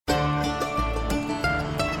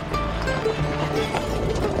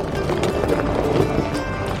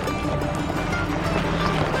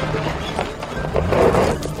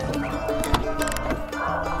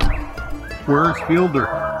Where's Fielder?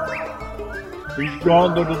 He's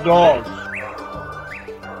gone to the dogs.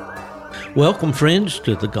 Welcome, friends,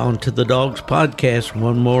 to the Gone to the Dogs podcast.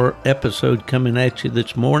 One more episode coming at you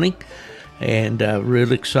this morning, and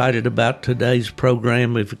really excited about today's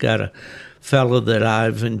program. We've got a fellow that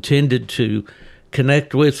I've intended to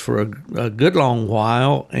connect with for a good long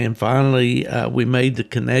while, and finally we made the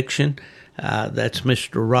connection. That's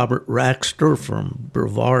Mr. Robert Raxter from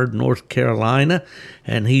Brevard, North Carolina,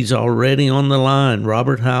 and he's already on the line.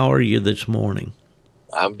 Robert, how are you this morning?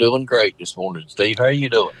 I'm doing great this morning, Steve. How are you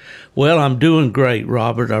doing? Well, I'm doing great,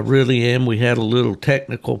 Robert. I really am. We had a little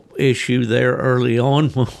technical issue there early on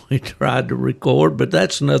when we tried to record, but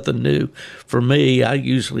that's nothing new for me. I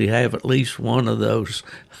usually have at least one of those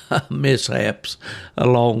mishaps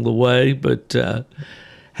along the way. But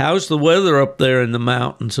how's the weather up there in the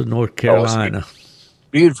mountains of North Carolina? It's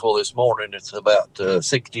beautiful this morning. It's about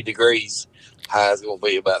 60 degrees. High is going to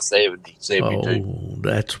be about 70, 72. Oh,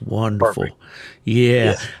 that's wonderful. Perfect.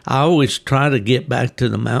 Yeah. I always try to get back to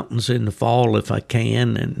the mountains in the fall if I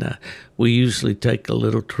can, and we usually take a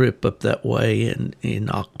little trip up that way in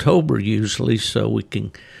October usually, so we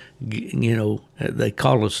can, they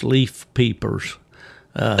call us leaf peepers,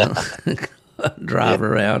 drive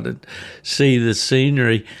around and see the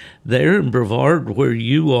scenery. There in Brevard, where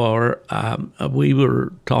you are, we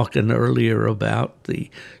were talking earlier about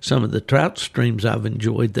some of the trout streams I've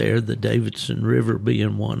enjoyed there, the Davidson River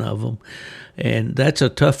being one of them. And that's a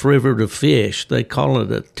tough river to fish. They call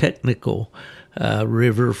it a technical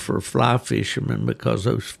river for fly fishermen because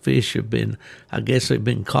those fish have been, I guess they've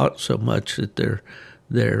been caught so much that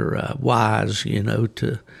they're wise,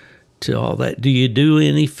 to all that. Do you do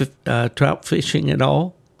any trout fishing at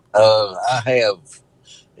all? I have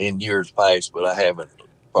in years past, but I haven't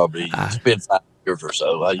probably. It's been 5 years or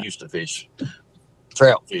so. I used to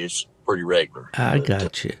trout fish pretty regular. I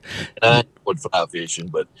got you. And I would fly fishing,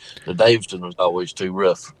 but the Davidson was always too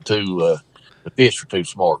rough. The fish were too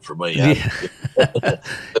smart for me.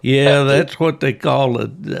 Yeah, that's what they call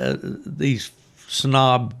it. These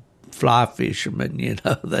snob fly fishermen,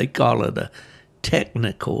 they call it a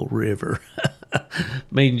technical river.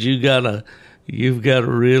 Means you've got to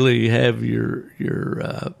really have your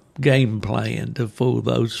game plan to fool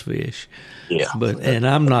those fish. Yeah. And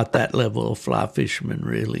I'm not that level of fly fisherman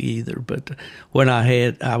really either. But when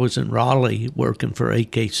I was in Raleigh working for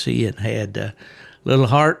AKC and had a little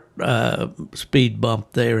heart speed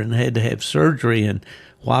bump there and had to have surgery. And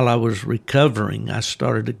while I was recovering, I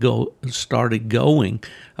started going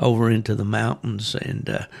over into the mountains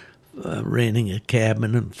and renting a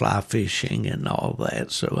cabin and fly fishing and all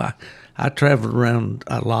that. So I traveled around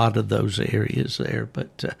a lot of those areas there,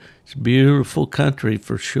 but it's beautiful country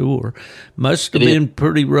for sure. Must have been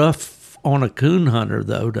pretty rough on a coon hunter,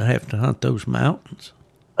 though, to have to hunt those mountains.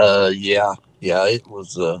 Yeah, it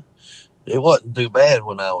was. It wasn't too bad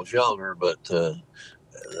when I was younger, but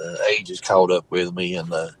age has caught up with me,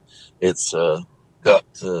 and it's got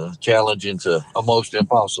challenging to almost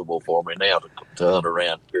impossible for me now to hunt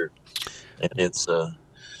around here. And it's a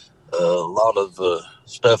lot of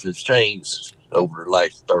stuff has changed over the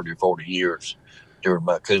last 30 or 40 years during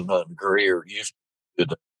my coon hunting career. Used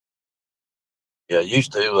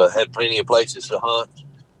to had plenty of places to hunt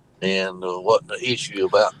and wasn't an issue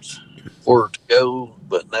about where to go.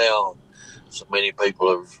 But now so many people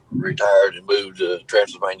have retired and moved to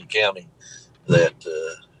Transylvania County that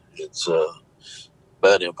it's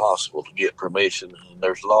about impossible to get permission. And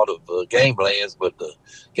there's a lot of game lands, but the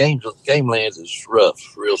game lands is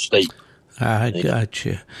rough, real steep. I got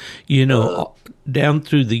you. Down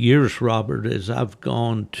through the years, Robert, as I've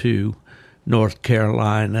gone to North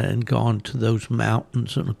Carolina and gone to those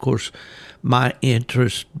mountains, and of course, my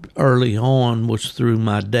interest early on was through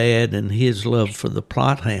my dad and his love for the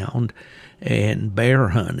plot hound and bear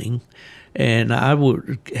hunting. And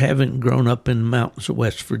having grown up in the mountains of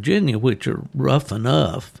West Virginia, which are rough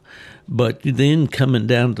enough, but then coming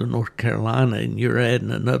down to North Carolina and you're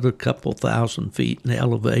adding another couple thousand feet in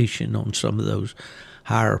elevation on some of those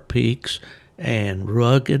higher peaks and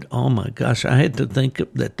rugged. Oh my gosh, I had to think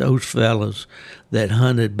that those fellas that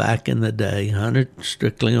hunted back in the day hunted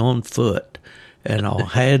strictly on foot and all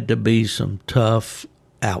had to be some tough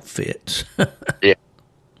outfits.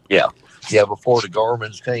 Yeah, before the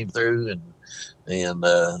Garmins came through and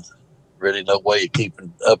really no way of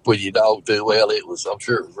keeping up with your dog too well. I'm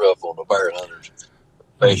sure it was rough on the bear hunters,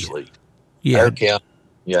 especially. Yeah.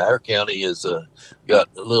 Our county has got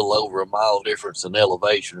a little over a mile difference in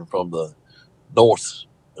elevation from the north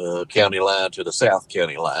county line to the south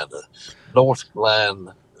county line. The north line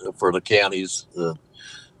for the counties, the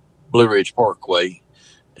Blue Ridge Parkway,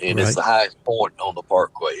 and it's the highest point on the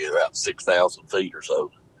parkway, about 6,000 feet or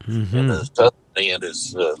so. Mm-hmm. And the southern end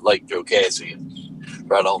is Lake Jocassee,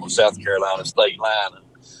 right on the South Carolina state line,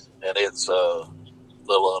 and it's a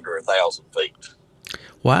little under 1,000 feet.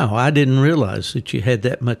 Wow, I didn't realize that you had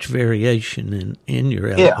that much variation in your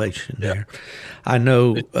elevation there. I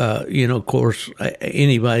know, of course,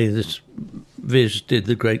 anybody that's visited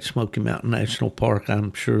the Great Smoky Mountain National Park,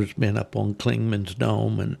 I'm sure has been up on Klingman's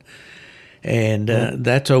Dome, and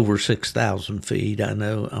that's over 6,000 feet. I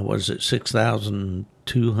know, was it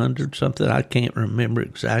 6,200 something? I can't remember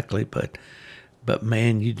exactly, but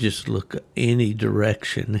man, you just look any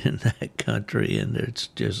direction in that country, and it's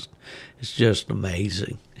just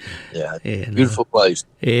amazing. Yeah, and, beautiful place.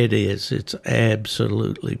 It is. It's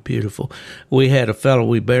absolutely beautiful. We had a fellow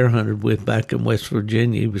we bear hunted with back in West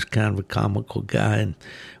Virginia. He was kind of a comical guy, and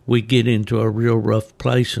we'd get into a real rough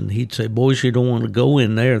place, and he'd say, "Boys, you don't want to go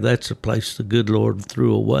in there. That's a place the good Lord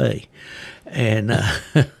threw away." And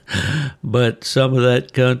but some of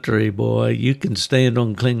that country, boy, you can stand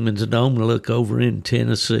on Klingman's Dome and look over in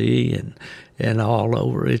Tennessee and all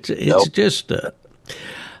over. It's just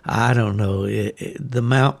I don't know, the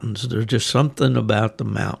mountains. There's just something about the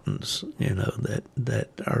mountains, that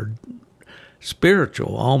are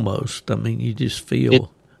spiritual almost. I mean, you just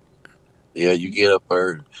feel. Yeah, you get up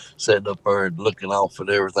there, sitting up there and looking off at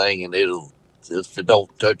everything, and if it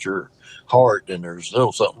don't touch your heart, then there's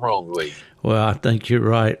little something wrong with you. Well, I think you're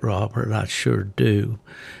right, Robert. I sure do.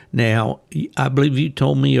 Now, I believe you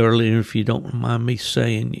told me earlier, if you don't mind me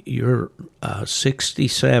saying, you're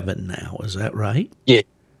 67 now. Is that right? Yeah,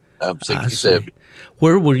 I'm 67.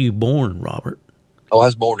 Where were you born, Robert? Oh, I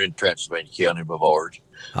was born in Transylvania County, Brevard.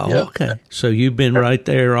 Oh, yeah. Okay. So you've been right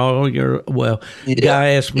there all your, the guy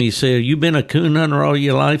asked me, he said, "You been a coon hunter all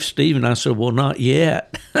your life, Steve?" And I said, "Well, not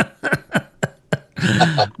yet."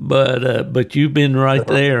 But you've been right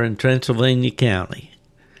there in Transylvania County.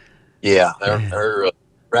 Yeah, her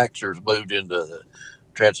Raxters moved into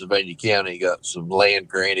Transylvania County, got some land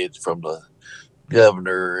granted from the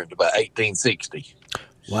governor in about 1860.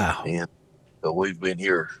 Wow. And so we've been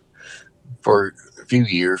here for a few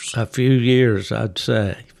years. A few years, I'd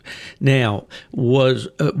say. Now,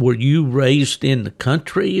 were you raised in the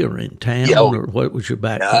country or in town, or what was your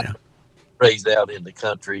background? Raised out in the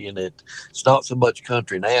country, and it's not so much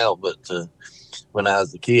country now, but when I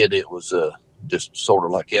was a kid, it was just sort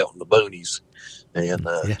of like out in the boonies. And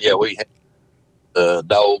we had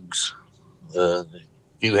dogs, a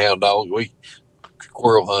few hound dogs. We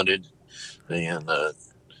squirrel hunted, and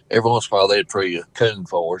every once in a while they'd tree a coon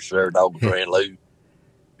for us. Their dogs ran loose,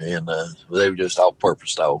 and they were just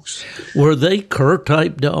all-purpose dogs. Were they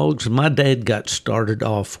cur-type dogs? My dad got started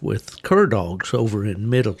off with cur dogs over in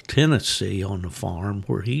Middle Tennessee on the farm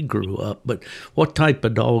where he grew up. But what type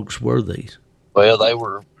of dogs were these? Well,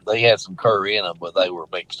 they had some cur in them, but they were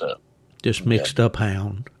mixed up. Just mixed up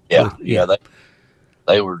hound. Yeah.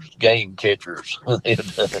 They were game catchers.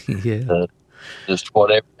 Just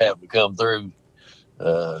whatever happened to come through,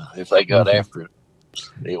 if they got after it,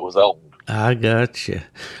 it was on. I got you.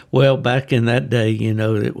 Well, back in that day,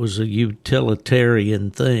 it was a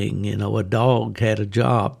utilitarian thing. A dog had a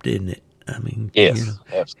job, didn't it? I mean, yes,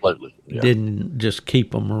 absolutely. Yeah. Didn't just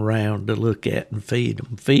keep them around to look at and feed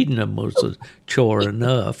them. Feeding them was a chore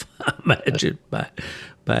enough, I imagine, back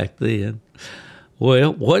then.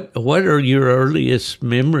 Well, what are your earliest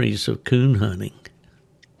memories of coon hunting?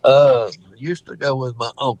 Used to go with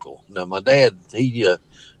my uncle. Now, my dad, he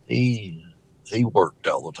worked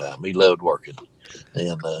all the time. He loved working,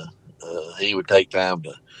 and he would take time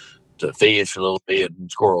to fish a little bit and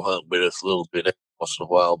squirrel hunt with us a little bit every once in a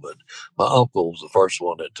while. But my uncle was the first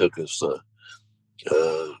one that took us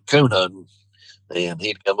coon hunting, and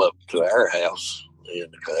he'd come up to our house,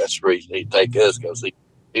 and that's the reason he'd take us, because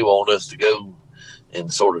he wanted us to go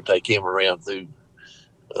and sort of take him around through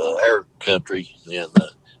our country. And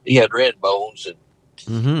he had red bones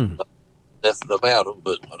and nothing about them,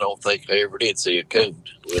 but I don't think I ever did see a coon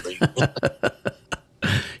with him.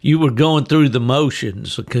 You were going through the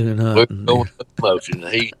motions of coon hunting. We were going through the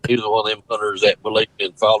motions. He was one of them hunters that believed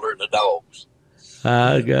in following the dogs.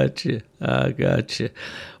 I got you.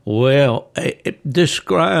 Well,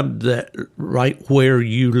 describe that right where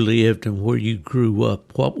you lived and where you grew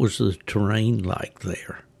up. What was the terrain like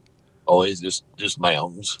there? Oh, it's just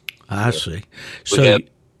mountains. I see. So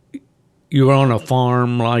you were on a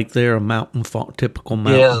farm like there, a mountain farm, typical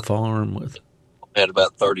mountain farm with. Had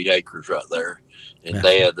about 30 acres right there, and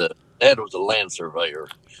Dad was a land surveyor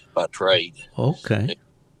by trade. Okay.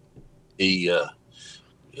 He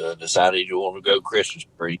decided he wanted to go Christmas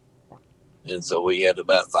tree, and so we had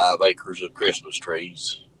about 5 acres of Christmas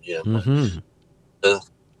trees. And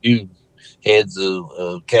few heads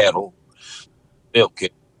of cattle, milk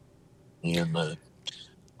cattle, and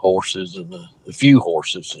horses, and a few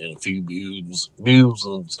horses, and a few mules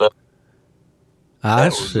and stuff. I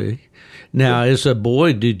see. Now, as a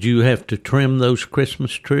boy, did you have to trim those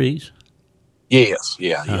Christmas trees? Yes,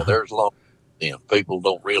 yeah. There's a lot. People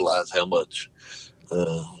don't realize how much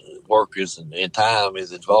work is and time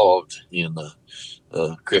is involved in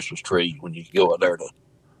the Christmas tree when you go out there to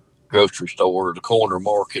grocery store or the corner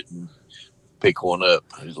market and pick one up.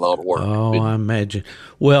 There's a lot of work. Oh, I imagine.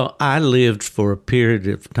 Well, I lived for a period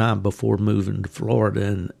of time before moving to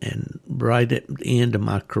Florida, and right at the end of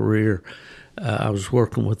my career, I was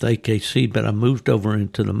working with AKC, but I moved over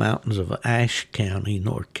into the mountains of Ashe County,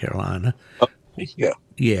 North Carolina. Oh, yeah.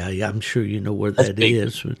 Yeah, I'm sure you know where that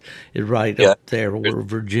is. It's right up there where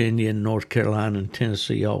Virginia and North Carolina and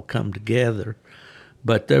Tennessee all come together.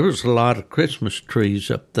 But there was a lot of Christmas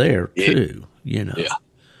trees up there, too, you know. Yeah.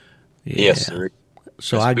 Yes, sir.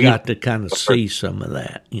 So I got to kind of see some of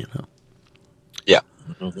that, you know. Yeah.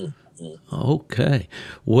 Mm-hmm. Okay.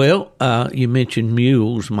 Well, you mentioned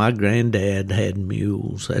mules. My granddad had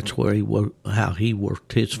mules. That's where how he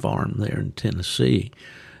worked his farm there in Tennessee.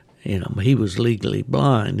 You know, he was legally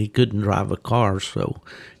blind. He couldn't drive a car, so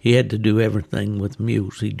he had to do everything with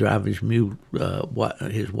mules. He'd drive his mule,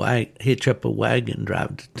 hitch up a wagon,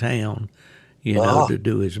 drive to town, you know, to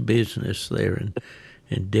do his business there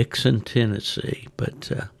in Dixon, Tennessee.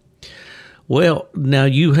 But, well, now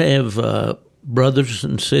you have brothers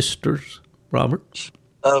and sisters, Robert?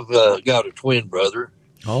 I've got a twin brother.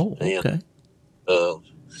 Oh, okay. And,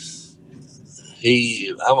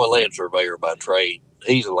 I'm a land surveyor by trade.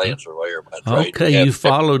 He's a land surveyor by trade. Okay, you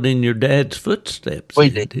followed in your dad's footsteps. We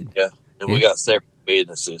did, yeah. And we got separate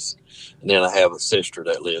businesses. And then I have a sister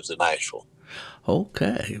that lives in Nashville.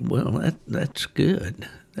 Okay, well, that's good.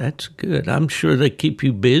 That's good. I'm sure they keep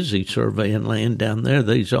you busy surveying land down there.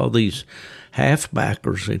 There's all these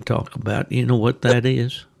halfbackers they talk about. You know what that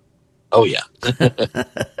is? Oh, yeah.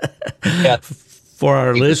 Yeah. For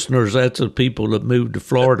our listeners, that's the people that moved to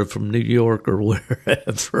Florida from New York or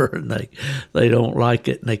wherever, and they don't like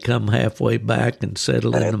it, and they come halfway back and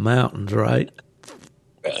settle in the mountains, right?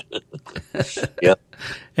 Yep.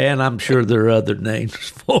 And I'm sure there are other names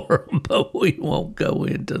for them, but we won't go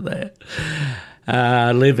into that.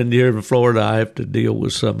 Living here in Florida, I have to deal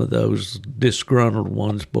with some of those disgruntled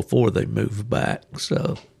ones before they move back.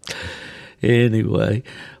 So anyway,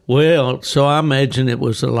 well, so I imagine it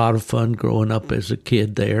was a lot of fun growing up as a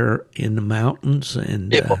kid there in the mountains.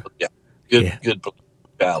 And good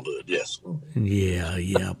childhood, yes.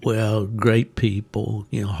 Yeah. Well, great people,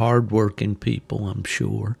 you know, hardworking people, I'm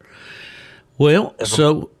sure. Well,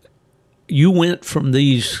 so you went from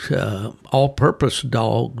these all-purpose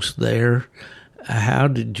dogs there. How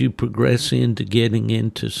did you progress into getting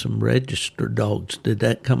into some registered dogs? Did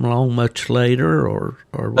that come along much later, or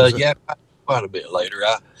was it? Quite a bit later.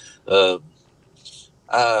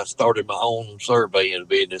 I started my own surveying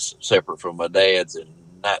business separate from my dad's in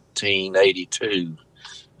 1982,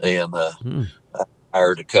 and I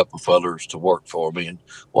hired a couple of fellers to work for me, and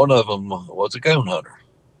one of them was a coon hunter.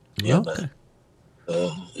 Okay.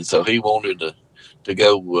 And so he wanted to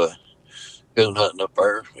go coon hunting up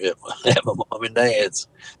there at my mom and dad's.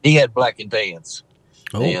 He had black and tans,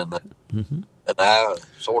 and I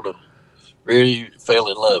sort of really fell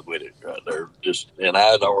in love with it right there. And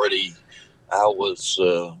I was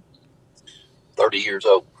 30 years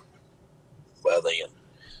old by then,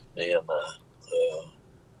 and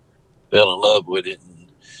fell in love with it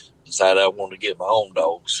and decided I wanted to get my own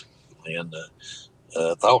dogs. And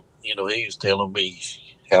thought, he was telling me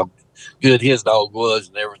how good his dog was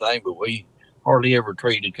and everything, but we hardly ever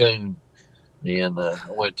treated coon. And I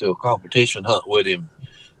went to a competition hunt with him,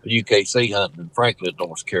 UKC hunting in Franklin,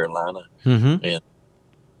 North Carolina, and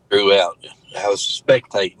drew out. I was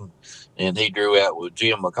spectating, and he drew out with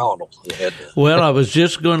Jim McConnell. Well, I was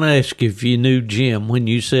just going to ask you if you knew Jim. When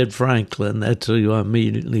you said Franklin, that's who I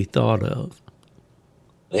immediately thought of.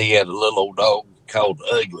 He had a little old dog called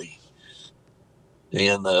Ugly,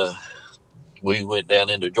 and we went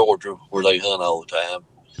down into Georgia where they hunt all the time,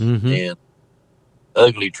 and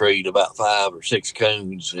Ugly treed about 5 or 6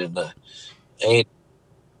 coons, and the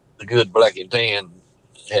good black and tan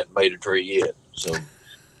hadn't made a tree yet, so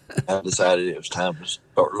I decided it was time to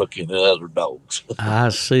start looking at other dogs. I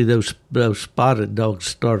see those spotted dogs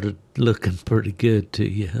started looking pretty good to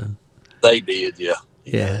you, huh? They did, yeah.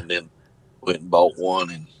 Yeah. And then went and bought one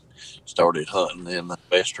and started hunting in the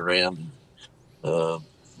best around, and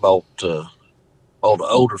bought an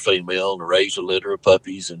older female and raised a litter of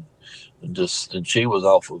puppies, and she was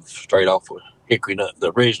straight off of Hickory Nut,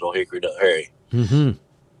 the original Hickory Nut Harry.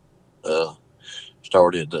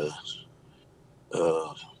 started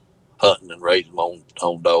hunting and raising my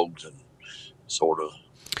own dogs and sort of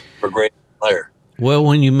progressed there. Well,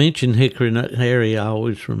 when you mentioned Hickory Nut Harry, I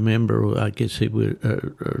always remember. I guess he would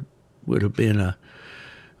have been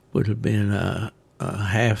a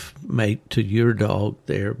half mate to your dog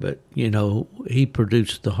there, but he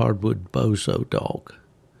produced the Hardwood Bozo dog.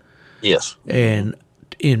 Yes, and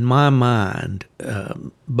in my mind,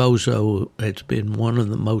 Bozo has been one of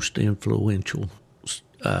the most influential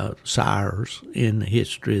sires in the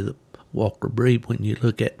history of the Walker breed. When you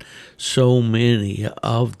look at so many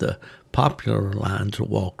of the popular lines of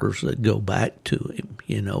Walkers that go back to him,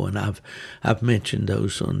 and I've mentioned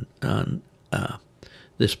those on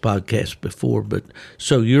this podcast before. But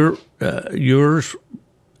so yours,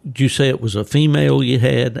 did you say it was a female you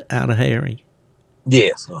had out of Harry?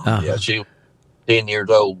 Yes, yeah, she was 10 years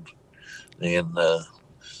old, and I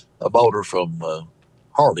bought her from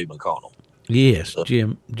Harley McConnell. Yes,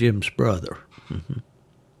 Jim's brother. Mm-hmm.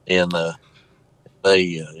 And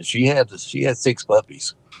she had 6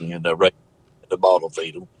 puppies, and raised the bottle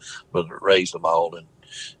feed them, but raised them all, and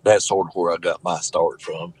that's sort of where I got my start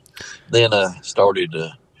from. Then I started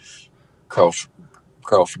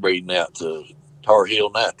crossbreeding out to Tar Heel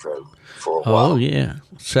Nitro for a while. Oh yeah,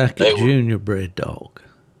 Sackett Junior bred dog.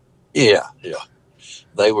 Yeah.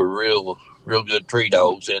 They were real good tree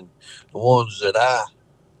dogs, and the ones that I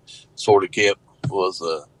sort of kept was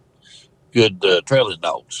good trailing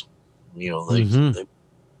dogs. They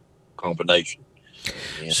combination.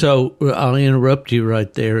 And so I'll interrupt you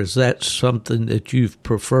right there. Is that something that you've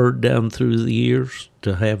preferred down through the years,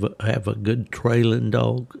 to have a good trailing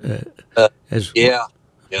dog? Yeah.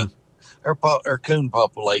 Our coon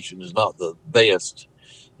population is not the best,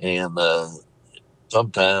 and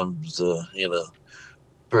sometimes 3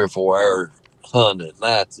 or 4 hour hunt at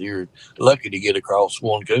night, you're lucky to get across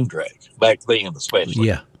one coon track. Back then, especially.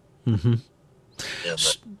 Yeah. Mm-hmm.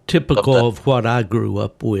 And, typical of what I grew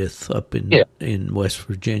up with up in West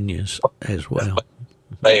Virginia as well.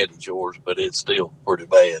 Bad as yours, but it's still pretty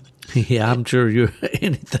bad. Yeah, I'm sure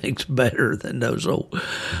anything's better than those old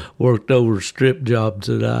worked over strip jobs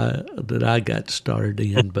that I got started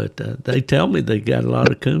in. But they tell me they got a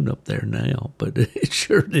lot of coon up there now, but it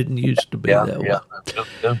sure didn't used to be that way. Yeah, the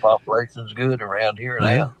coon population's good around here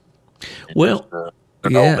now. Well,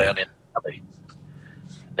 they're all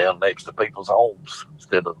down next to people's homes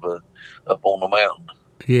instead of up on the mountain.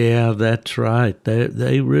 Yeah, that's right.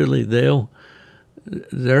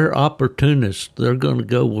 They're opportunists. They're going to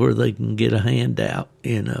go where they can get a handout,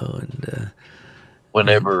 and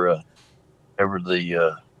whenever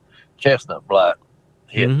the chestnut blight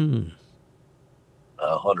hit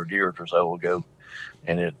 100 years or so ago,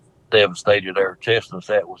 and it devastated our chestnuts,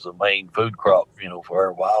 that was the main food crop, for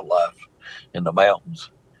our wildlife in the mountains.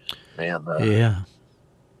 And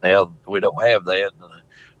now we don't have that.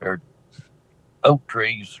 Our oak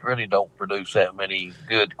trees really don't produce that many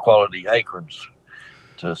good quality acorns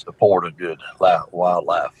to support a good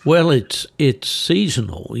wildlife. Well, it's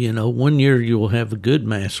seasonal. 1 year you'll have a good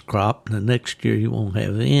mass crop, and the next year you won't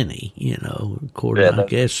have any. According, I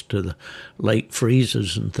guess, to the late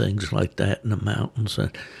freezes and things like that in the mountains.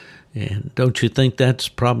 And don't you think that's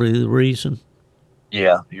probably the reason?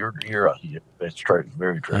 Yeah, you're right. That's true.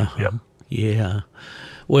 Very true. Uh-huh. Yeah.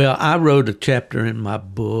 Well, I wrote a chapter in my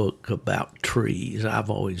book about trees. I've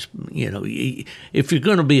always, if you're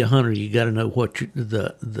going to be a hunter, you got to know what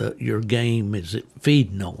your game is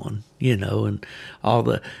feeding on, and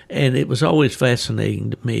all and it was always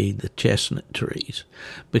fascinating to me, the chestnut trees,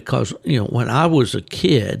 because, when I was a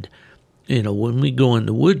kid, when we go in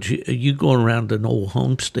the woods, you go around an old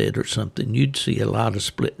homestead or something, you'd see a lot of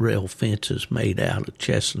split rail fences made out of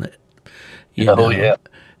chestnut. Yeah.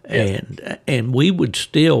 And we would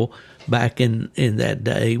still, back in that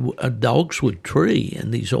day, dogs would tree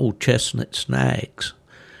in these old chestnut snags.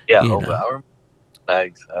 Yeah,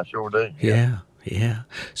 snags, I sure do. Yeah.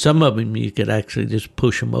 Some of them you could actually just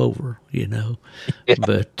push them over, Yeah.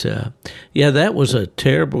 But, that was a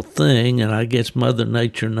terrible thing, and I guess Mother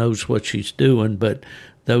Nature knows what she's doing, but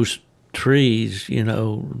those trees,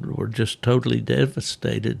 were just totally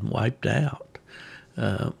devastated and wiped out.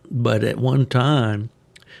 But at one time,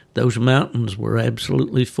 those mountains were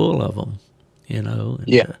absolutely full of them, And,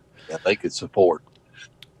 they could support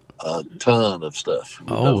a ton of stuff.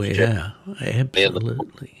 Absolutely.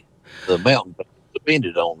 The mountain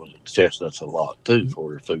depended on the chestnuts a lot too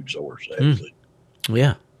for a food source. Actually,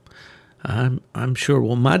 yeah, I'm sure.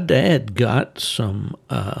 Well, my dad got some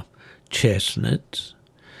chestnuts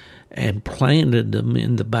and planted them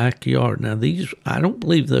in the backyard. Now these, I don't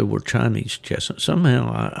believe they were Chinese chestnuts.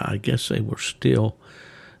 Somehow, I guess they were still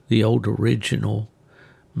the old original,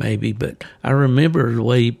 maybe. But I remember the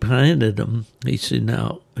way he planted them. He said,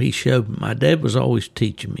 now, he showed me. My dad was always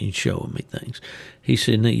teaching me and showing me things. He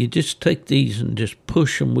said, now you just take these and just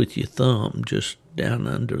push them with your thumb just down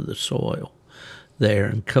under the soil there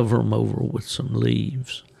and cover them over with some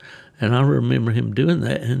leaves. And I remember him doing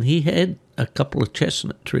that, and he had a couple of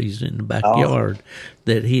chestnut trees in the backyard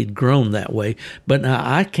that he had grown that way. But now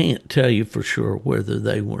I can't tell you for sure whether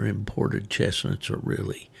they were imported chestnuts or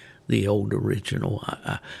really the old original.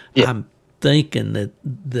 I'm thinking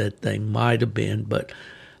that they might have been, but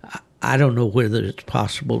I don't know whether it's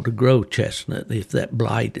possible to grow chestnut if that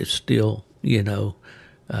blight is still, in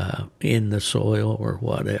the soil or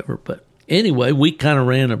whatever. But anyway, we kind of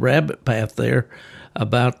ran a rabbit path there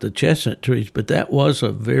about the chestnut trees, but that was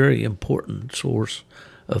a very important source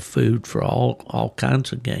of food for all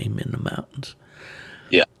kinds of game in the mountains.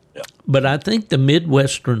 Yeah. But I think the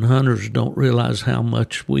Midwestern hunters don't realize how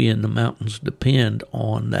much we in the mountains depend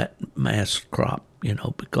on that mass crop,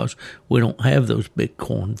 because we don't have those big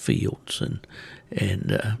cornfields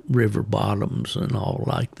and river bottoms and all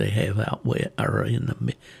like they have out west or in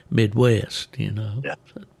the Midwest, Yeah.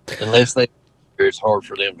 Unless it's hard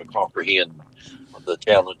for them to comprehend the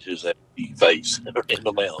challenges that we face in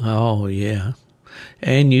the mountains. Oh, yeah.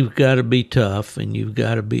 And you've got to be tough, and you've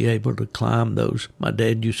got to be able to climb those. My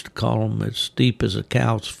dad used to call them as steep as a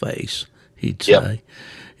cow's face, he'd say.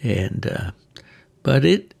 And but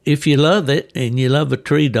if you love it and you love a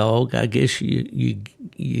tree dog, I guess you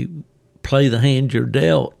play the hand you're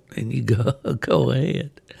dealt, and you go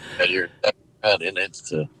ahead. Yeah, you're right, and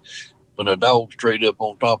it's when a dog's treed up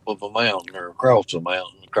on top of a mountain or across a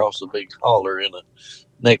mountain, across a big holler in the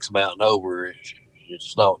next mountain over,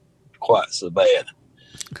 it's not quite so bad.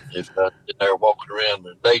 If they're walking around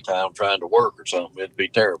in the daytime trying to work or something, it'd be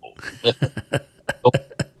terrible.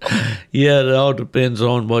 Yeah, it all depends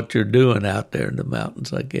on what you're doing out there in the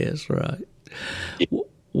mountains, I guess, right? Yeah.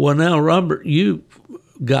 Well, now, Robert, you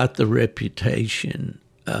got the reputation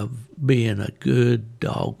of being a good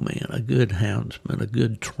dog man, a good houndsman, a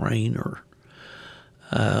good trainer.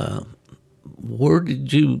 Where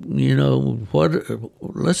did you,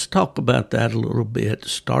 let's talk about that a little bit,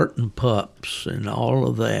 starting pups and all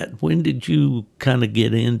of that. When did you kind of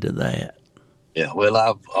get into that? Yeah, well,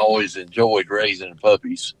 I've always enjoyed raising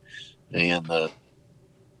puppies, and where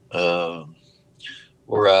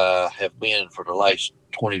I have been for the last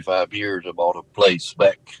 25 years, I bought a place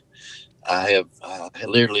back. I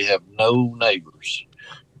literally have no neighbors.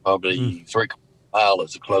 Probably 3 miles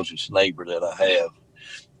is the closest neighbor that I have.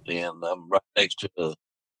 And I'm right next to the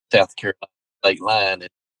South Carolina state line and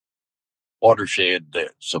watershed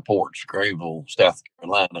that supports Greenville, South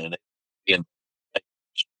Carolina.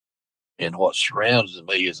 And what surrounds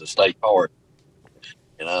me is a state park.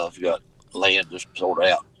 I've got land just sort of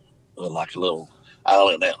out, like a little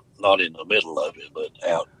island out, not in the middle of it, but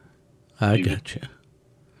out. I got you.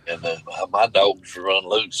 And my dogs run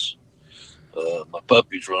loose. My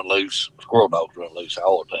puppies run loose. Squirrel dogs run loose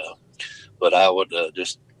all the time. But I would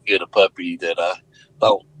just get a puppy that I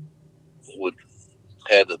thought would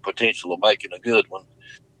have the potential of making a good one,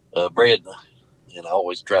 bred. And I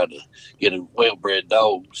always try to get well-bred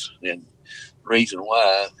dogs. And the reason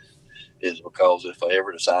why is because if I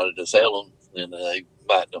ever decided to sell them, then they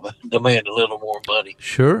might demand a little more money.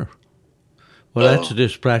 Sure. Well, that's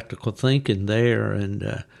just practical thinking there,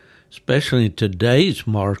 and especially in today's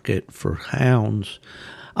market for hounds.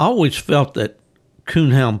 I always felt that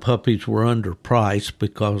coonhound puppies were underpriced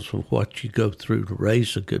because of what you go through to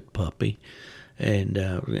raise a good puppy, and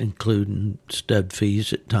including stud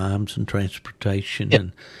fees at times and transportation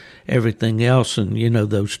and everything else. And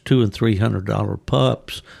those $200 and $300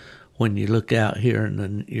 pups, when you look out here and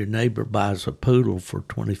then your neighbor buys a poodle for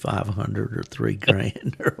 $2,500 or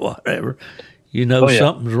 $3,000 or whatever,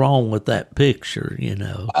 something's wrong with that picture.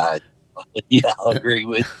 I agree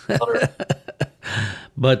with you.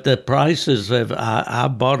 But the prices I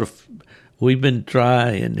bought we've been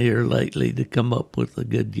trying here lately to come up with a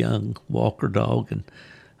good young walker dog, and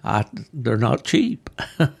they're not cheap.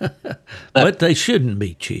 But they shouldn't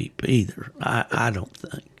be cheap either, I don't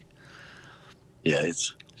think.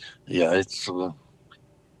 It's a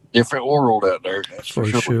different world out there. That's for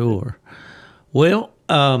sure. Well,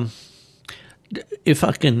 if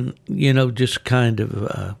I can, just kind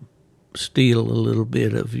of steal a little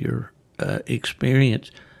bit of your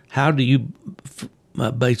experience, how do you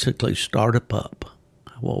basically start a pup?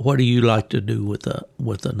 Well, what do you like to do with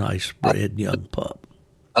a nice bred young pup?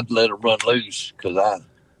 I'd let them run loose because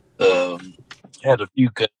I had a few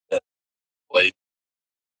cuts that way,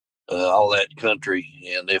 all that country,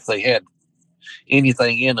 and if they had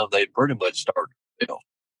anything in them, they'd pretty much start.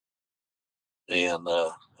 and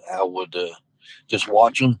I would just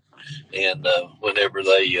watch them. And whenever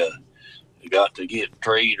they got to getting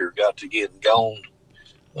treed or got to getting gone,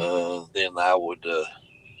 then I would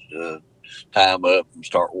tie them up and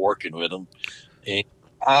start working with them. And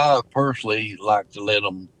I personally like to let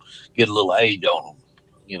them get a little age on them.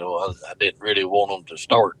 I didn't really want them to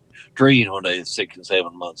start treeing when they were 6 and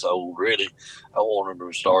 7 months old. Really, I wanted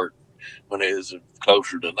them to start when they was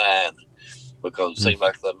closer to 9, because it seemed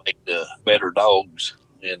like they made better dogs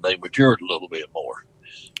and they matured a little bit more.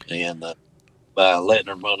 And by letting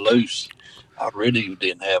them run loose, I really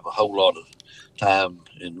didn't have a whole lot of time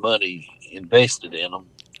and money invested in them,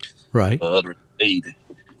 right? Other than feed.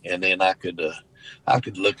 And then I could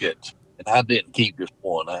look at, and I didn't keep just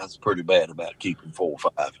one. I was pretty bad about keeping 4 or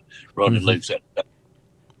 5 running loose at the time.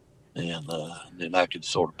 And then I could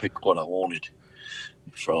sort of pick what I wanted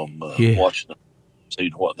from watching them,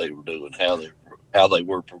 seeing what they were doing, how they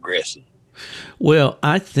were progressing. Well,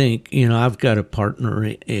 I think, I've got a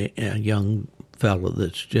partner, a young fellow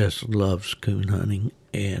that just loves coon hunting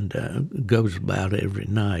and goes about every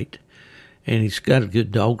night. And he's got a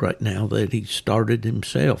good dog right now that he started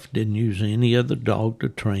himself. Didn't use any other dog to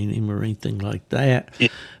train him or anything like that. Yeah.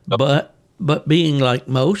 But being like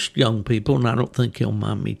most young people, and I don't think he'll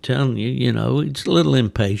mind me telling you, he's a little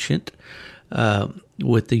impatient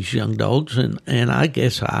with these young dogs. And I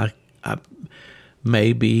guess I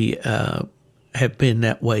maybe have been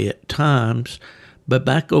that way at times. But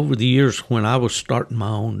back over the years when I was starting my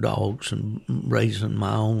own dogs and raising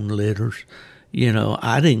my own litters,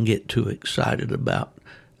 I didn't get too excited about,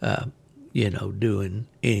 doing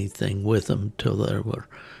anything with them till they were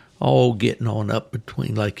all getting on up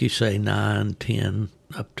between, like you say, 9, 10,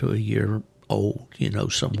 up to a year old,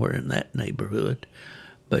 somewhere in that neighborhood.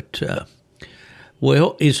 But,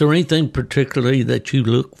 well, is there anything particularly that you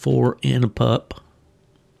look for in a pup?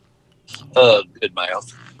 Good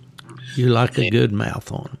mouth. You like a good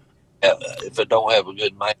mouth on them. If it don't have a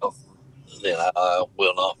good mouth, then I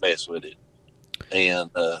will not mess with it.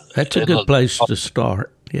 And that's a good place to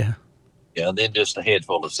start. Yeah. Yeah, and then just a head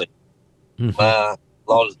full of seed. A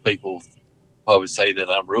lot of people probably say that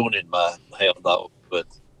I'm ruining my hound dog, but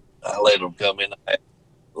I let them come in the house.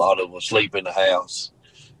 A lot of them sleep in the house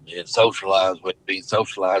and being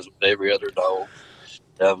socialized with every other dog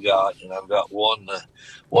I've got. And I've got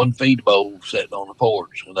one feed bowl sitting on the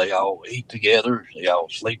porch, and they all eat together. They all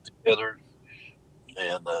sleep together.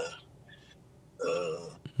 And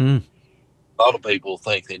a lot of people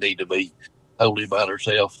think they need to be totally by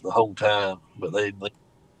themselves the whole time, but they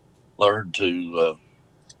learn to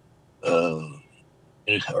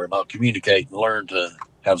or not communicate and learn to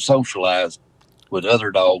how to socialize with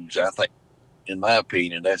other dogs. I think, in my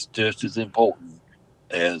opinion, that's just as important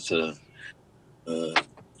as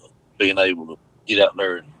being able to get out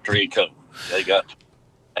there and tree come. They got to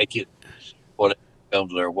take it whatever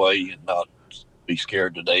comes their way and not be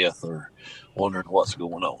scared to death or wondering what's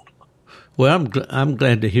going on. Well, I'm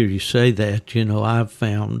glad to hear you say that. I've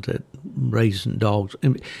found that raising dogs,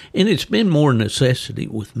 and it's been more necessity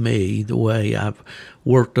with me, the way I've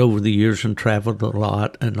worked over the years and traveled a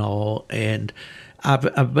lot and all, and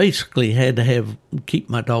I've basically had to keep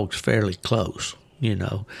my dogs fairly close,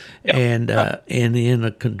 and in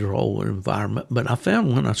a controlled environment. But I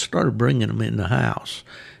found when I started bringing them in the house,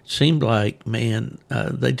 it seemed like, man,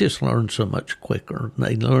 they just learn so much quicker.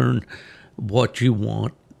 They learn what you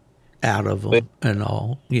want out of them and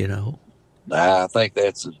all, I think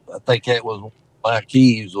that was my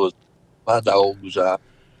keys. Was my dogs. I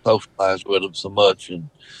socialized with them so much and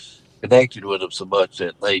connected with them so much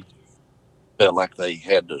that they felt like they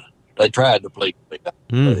tried to please me.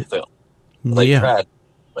 They felt they tried to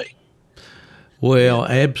please me. Well,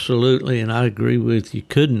 absolutely, and I agree with you.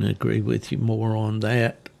 Couldn't agree with you more on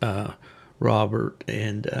that, Robert.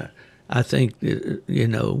 And I think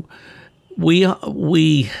that, we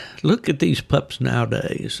look at these pups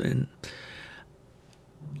nowadays, and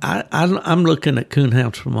I'm looking at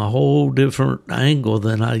coonhounds from a whole different angle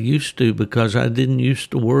than I used to, because I didn't used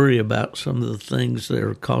to worry about some of the things that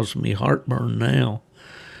are causing me heartburn now.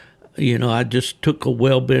 I just took a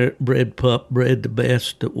well-bred pup, bred the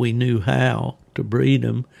best that we knew how to breed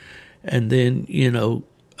them, and then,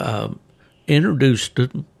 introduced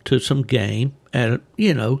them to some game at,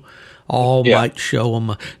 might show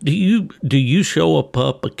them. Do you show a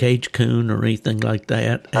pup a cage coon or anything like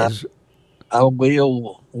that? I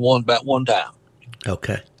will about one time.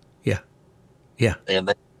 Okay. Yeah.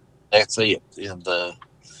 And that's it. And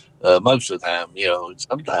most of the time,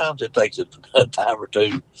 sometimes it takes a time or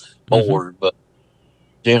two more, but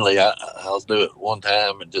generally I'll do it one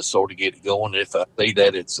time and just sort of get it going. If I see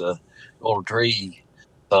that it's on a tree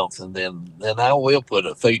something, then I will put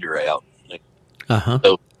a feeder out. Uh-huh.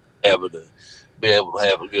 So be able to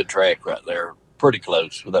have a good track right there, pretty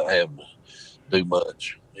close, without having to do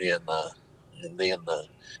much. And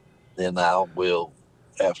then I will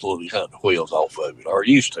absolutely hunt the wheels off of it, or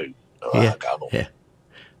used to. Yeah.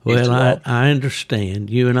 Well, I understand.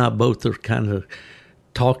 You and I both are kind of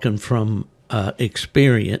talking from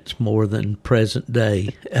experience more than present day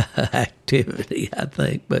activity, I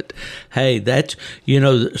think. But hey, that's,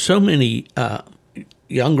 so many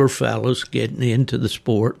younger fellows getting into the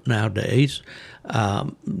sport nowadays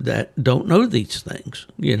that don't know these things,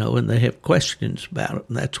 and they have questions about it.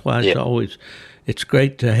 And that's why it's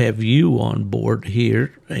great to have you on board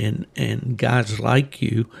here and guys like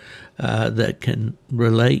you that can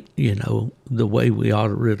relate, the way we ought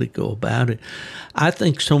to really go about it. I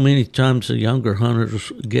think so many times the younger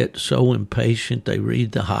hunters get so impatient. They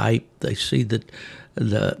read the hype. They see that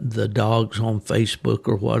the dogs on Facebook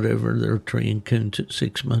or whatever, they're treeing coons at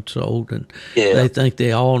 6 months old, and they think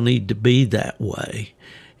they all need to be that way.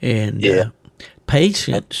 And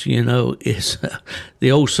patience, is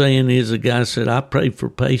the old saying is, a guy said, I prayed for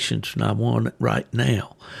patience and I want it right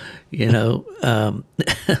now. It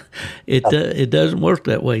doesn't work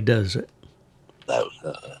that way, does it? No.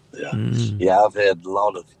 I've had a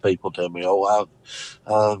lot of people tell me, I'm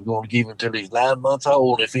going to give him till he's 9 months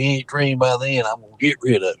old. If he ain't trained by then, I'm going to get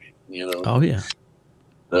rid of him, Oh, yeah.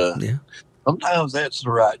 Sometimes that's the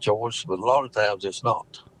right choice, but a lot of times it's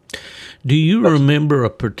not. Do you remember a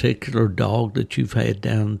particular dog that you've had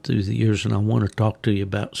down through the years? And I want to talk to you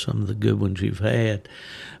about some of the good ones you've had.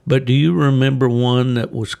 But do you remember one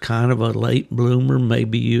that was kind of a late bloomer,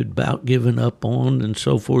 maybe you'd about given up on and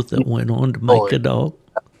so forth, that went on to make a dog?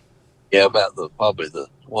 Yeah, probably the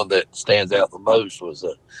one that stands out the most was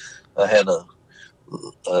I had a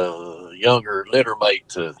younger litter mate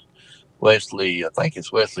to Wesley. I think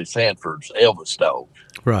it's Wesley Sanford's Elvis dog.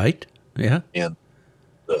 Right. Yeah. And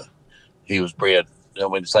he was bred.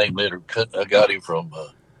 The same litter. I got him from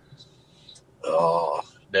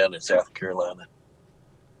down in South Carolina,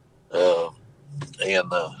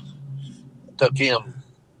 and took him.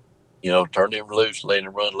 Turned him loose, let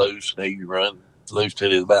him run loose, and he run loose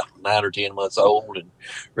till he was about 9 or 10 months old, and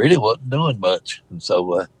really wasn't doing much. And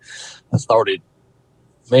so I started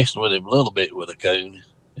messing with him a little bit with a coon,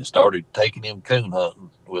 and started taking him coon hunting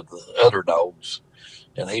with the other dogs,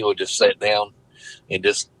 and he would just sit down and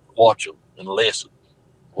just watch them and listen.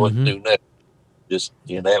 Wouldn't do nothing. Just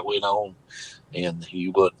that went on, and he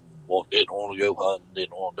didn't want to go hunting,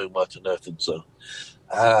 didn't want to do much of nothing. So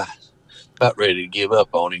I about ready to give up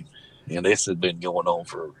on him, and this had been going on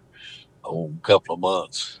for a couple of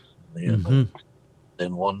months. And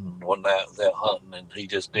then one night I was out hunting, and he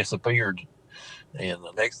just disappeared. And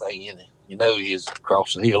the next thing he was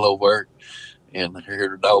across the hill over there, and I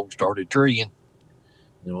heard the dog started treeing.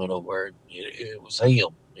 And went over, and it was him.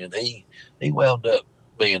 And he wound up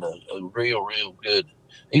being a real good.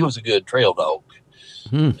 He was a good trail dog,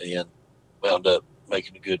 and wound up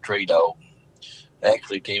making a good tree dog.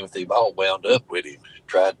 Actually, Timothy Ball wound up with him.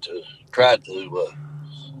 Tried to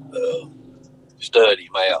stud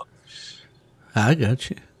him out. I got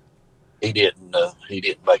you. He didn't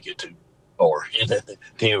make it too far in the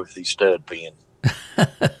Timothy stud pen.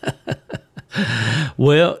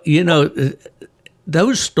 Well,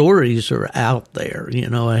 those stories are out there.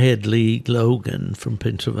 I had Logan from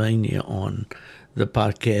Pennsylvania on the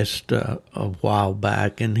podcast a while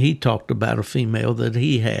back, and he talked about a female that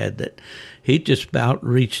he had that he just about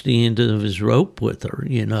reached the end of his rope with her,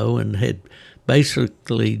 and had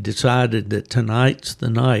basically decided that tonight's the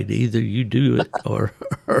night. Either you do it or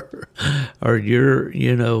you're,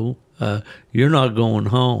 you're not going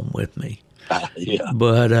home with me. Yeah.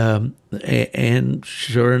 But and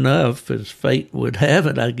sure enough, as fate would have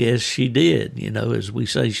it, I guess she did. As we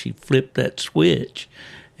say, she flipped that switch,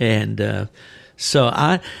 and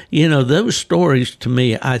so those stories to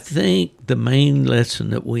me, I think the main lesson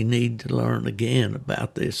that we need to learn again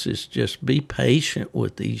about this is just be patient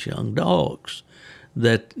with these young dogs.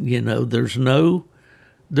 That there's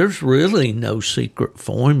really no secret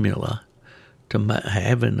formula to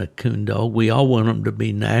having a coon dog. We all want them to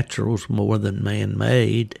be naturals more than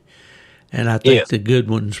man-made, and I think the good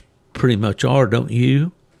ones pretty much are, don't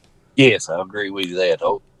you? Yes, I agree with you that.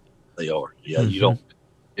 Oh, they are. Yeah, you don't.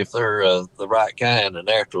 If they're the right kind of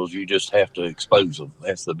naturals, you just have to expose them.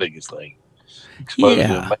 That's the biggest thing. Expose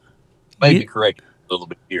them, maybe correct a little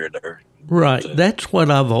bit here and there. Right. That's what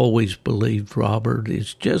I've always believed, Robert,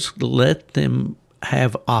 is just let them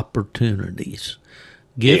have opportunities.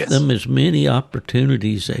 Give them as many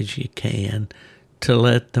opportunities as you can to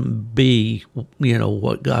let them be,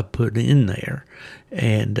 what God put in there.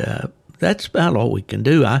 And that's about all we can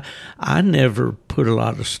do. I never put a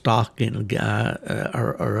lot of stock in a guy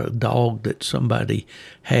or a dog that somebody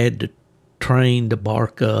had to train to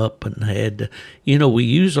bark up and had to, we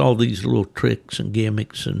use all these little tricks and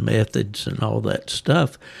gimmicks and methods and all that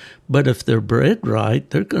stuff. But if they're bred right,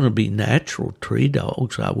 they're going to be natural tree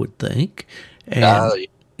dogs, I would think. And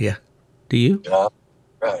yeah. Do you? Yeah,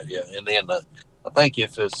 right, yeah. And then I think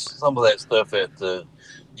if it's some of that stuff that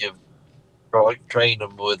you've trained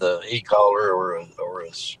them with an e-collar or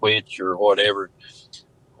a switch or whatever,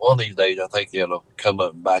 one of these days I think it'll come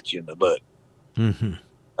up and bite you in the butt. Mm-hmm.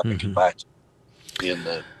 I think it bites you in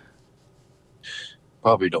the...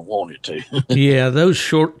 Probably don't want it to. Yeah, those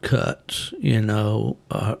shortcuts,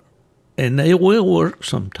 and they will work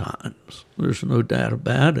sometimes. There's no doubt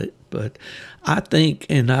about it. But I think,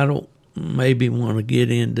 and I don't maybe want to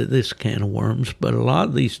get into this can of worms, but a lot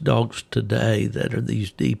of these dogs today that are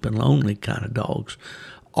these deep and lonely kind of dogs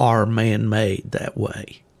are man-made that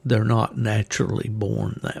way. They're not naturally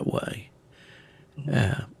born that way.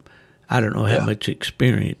 I don't know how much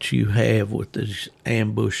experience you have with these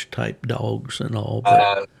ambush-type dogs and all.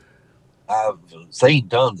 But I've seen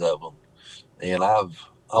tons of them, and I've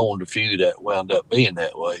owned a few that wound up being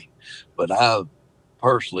that way. But I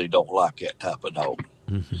personally don't like that type of dog.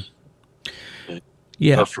 Mm-hmm.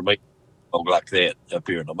 Yeah. But for me, a dog like that up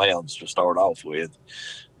here in the mountains to start off with.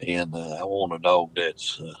 And I want a dog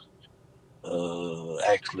that's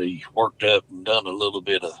actually worked up and done a little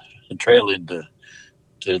bit of trailing to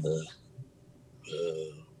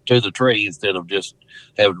the tree instead of just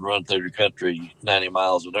having to run through the country 90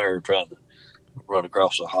 miles an hour trying to run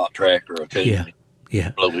across a hot track or a coon.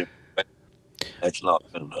 Yeah. Blow him. That's not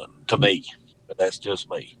to me, but that's just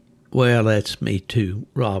me. Well, that's me too,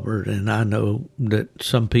 Robert, and I know that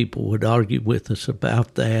some people would argue with us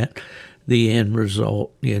about that. The end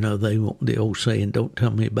result, the old saying, don't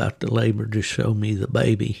tell me about the labor, just show me the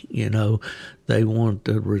baby. They want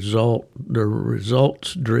the result, they're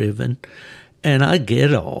results driven. And I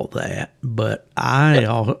get all that, but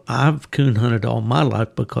I've coon hunted all my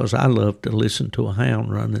life because I love to listen to a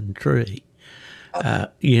hound run in the tree.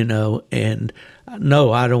 And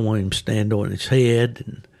no, I don't want him to stand on his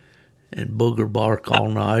head and booger bark all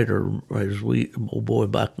night, or as old boy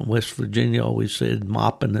back in West Virginia always said,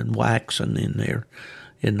 mopping and waxing in there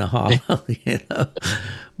in the hollow,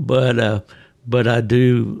 But I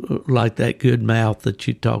do like that good mouth that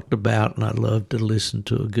you talked about, and I love to listen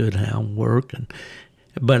to a good hound work.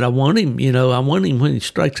 But I want him, when he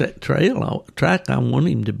strikes that track, I want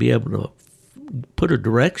him to be able to put a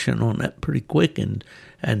direction on that pretty quick and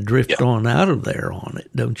drift on out of there on it,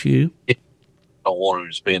 don't you? I don't want him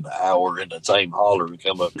to spend an hour in the same holler and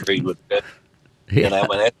come up tree with that. Yeah.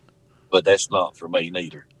 But that's not for me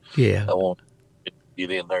neither. Yeah. I want to get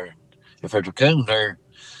in there. If there's a coon there,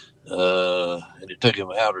 and it took him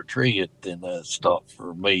out of tree, then that's not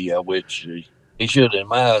for me. Which he should, in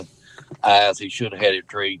my eyes, he should have had it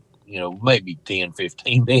treed, maybe 10,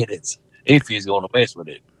 15 minutes if he's going to mess with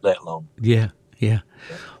it that long. Yeah.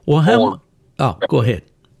 Well, go ahead.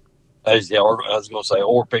 I was going to say,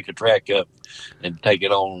 or pick a track up and take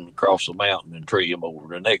it on across the mountain and tree him over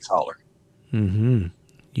the next holler. Mm-hmm.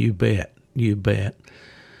 You bet.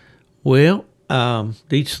 Well,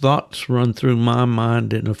 these thoughts run through my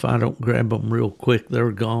mind, and if I don't grab them real quick,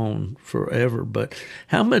 they're gone forever. But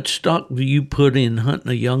how much stock do you put in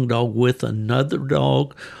hunting a young dog with another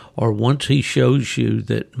dog, or once he shows you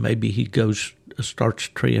that maybe he starts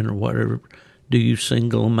treeing or whatever, do you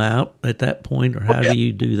single him out at that point, or how do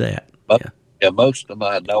you do that? Most of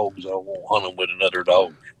my dogs, I won't hunt them with another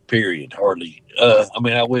dog, period, hardly.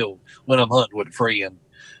 I will when I'm hunting with a friend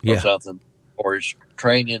or something, or it's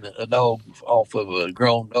training a dog off of a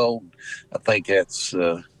grown dog. I think that's,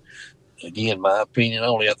 again, my opinion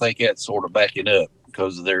only, I think that's sort of backing up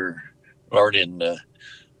because they're learning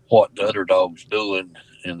what the other dog's doing,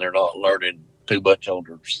 and they're not learning too much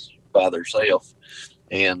by themselves.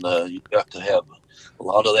 And you've got to have a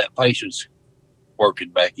lot of that patience working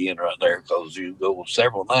back in right there, because you go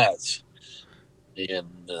several nights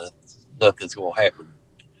and nothing's going to happen.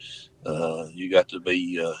 You got to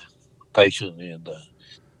be patient and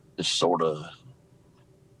just sort of,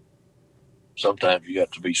 sometimes you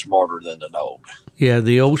got to be smarter than the dog. Yeah,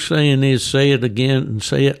 the old saying is, say it again and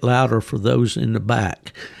say it louder for those in the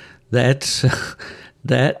back. That's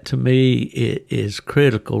that to me is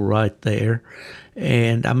critical right there.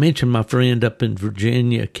 And I mentioned my friend up in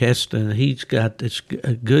Virginia, Keston. He's got this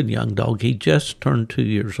good young dog. He just turned 2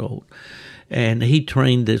 years old. And he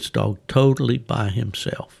trained this dog totally by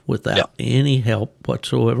himself without any help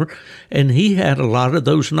whatsoever. And he had a lot of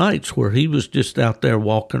those nights where he was just out there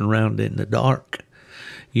walking around in the dark.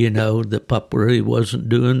 You know, the pup really wasn't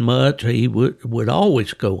doing much. He would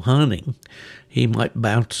always go hunting. He might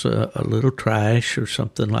bounce a little trash or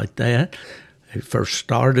something like that. When he first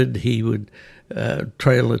started, he would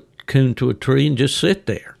trail a coon to a tree and just sit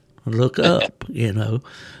there and look up, you know.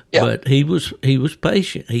 Yeah. But he was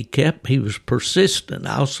patient. He was persistent.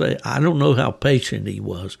 I'll say, I don't know how patient he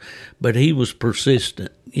was, but he was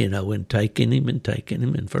persistent, you know, in taking him.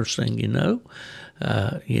 And first thing you know,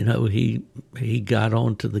 he got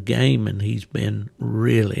onto the game, and he's been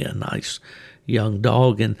really a nice young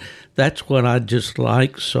dog. And that's what I just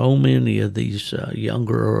like so many of these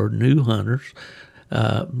younger or new hunters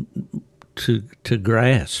to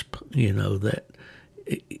grasp, you know, that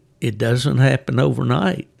it doesn't happen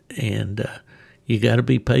overnight, and you got to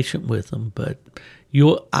be patient with them. But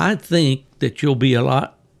I think that you'll be a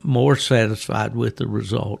lot more satisfied with the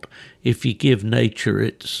result if you give nature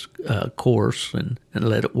its course and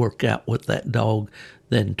let it work out with that dog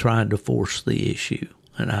than trying to force the issue.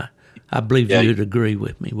 And I believe you'd agree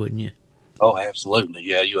with me, wouldn't you? Oh, absolutely.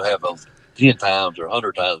 Yeah, you'll have a 10 times or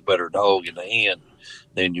 100 times better dog in the end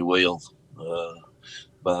than you will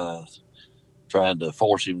by trying to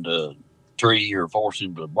force him to tree or force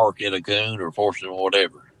him to bark at a coon or force him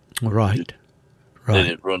whatever. Right. Let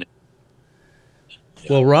it run. Yeah.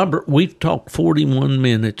 Well, Robert, we've talked 41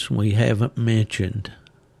 minutes and we haven't mentioned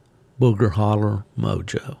Boogar Hollow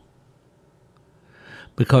Mojo.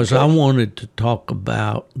 Because I wanted to talk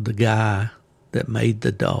about the guy that made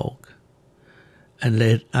the dog. And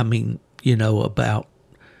about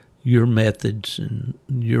your methods and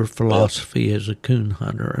your philosophy as a coon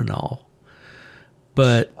hunter and all.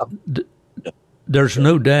 But there's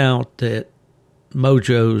no doubt that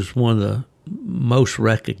Mojo's one of the most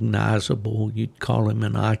recognizable, you'd call him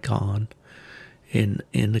an icon in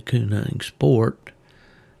the coon hunting sport.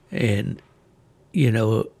 And, you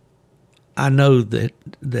know, I know that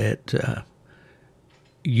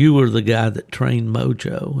you were the guy that trained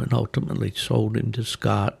Mojo and ultimately sold him to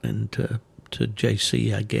Scott and to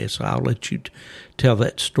JC, I guess. I'll let you tell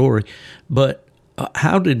that story. But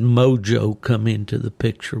how did Mojo come into the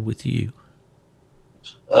picture with you?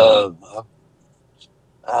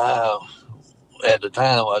 At the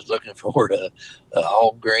time, I was looking for an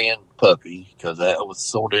all-grand puppy because I was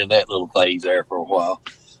sort of in that little phase there for a while.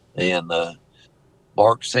 And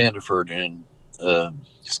Mark Sandiford and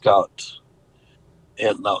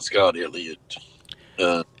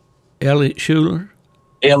Elliot Schuler?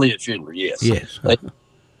 Elliot Schuler, yes. Yes. They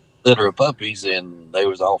litter of puppies, and they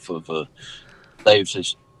was off of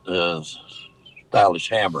Dave's stylish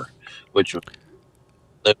hammer, which was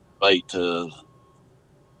made to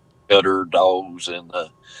gutter dogs and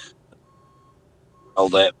all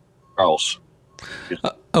that cross.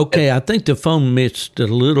 Okay, I think the phone missed a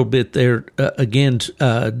little bit there. Again,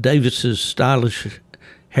 Davis's stylish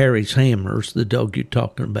Harry's Hammers, the dog you're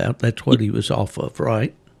talking about, that's what he was off of,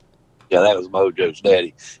 right? Yeah, that was Mojo's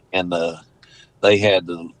daddy. And they had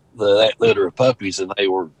that litter of puppies, and they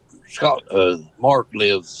were Mark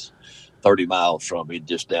lives 30 miles from me,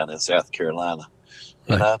 just down in South Carolina.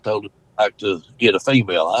 Right. And I told him I'd like to get a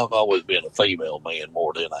female. I've always been a female man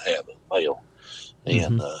more than I have a male.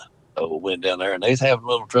 And we went down there, and they was having a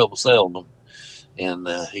little trouble selling them. And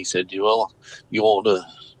he said, well, you want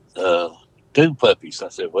 2 puppies? I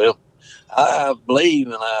said, well, I believe,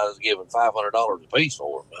 and I was given $500 a piece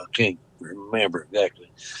for them. I can't remember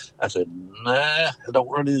exactly. I said, nah, I don't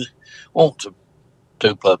really want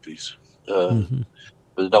 2 puppies. But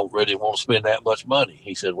I don't really want to spend that much money.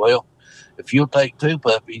 He said, well, if you'll take 2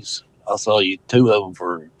 puppies, I'll sell you 2 of them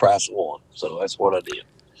for the price of 1. So that's what I did.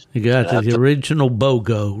 You got the original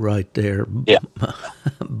BOGO right there. Yeah.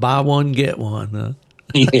 Buy one, get one. Huh?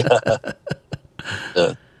 Yeah.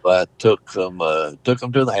 I took them to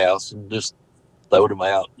the house and just throwed them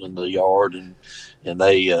out in the yard, and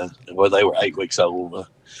they they were 8 weeks old, and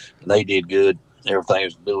they did good. Everything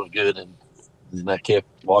was doing good, and I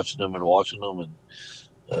kept watching them, and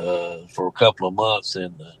for a couple of months,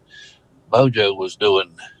 and Mojo was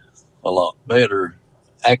doing a lot better,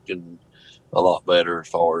 acting a lot better as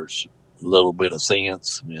far as a little bit of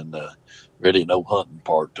sense, and really no hunting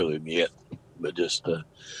part to him yet, but just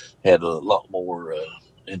had a lot more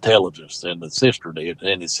intelligence than his sister did.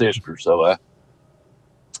 So I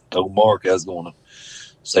told Mark I was going to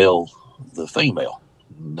sell the female.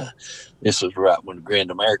 And, this was right when the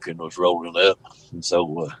Grand American was rolling up, and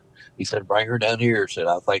so he said, bring her down here. Said,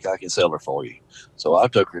 I think I can sell her for you. So I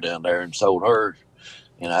took her down there and sold her,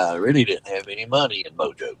 and I really didn't have any money in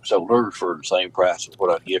Mojo. Sold hers for the same price as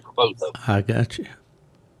what I'd get for both of them. I got you.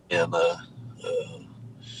 And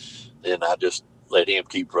then I just let him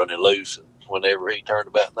keep running loose. And whenever he turned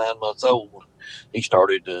about 9 months old, he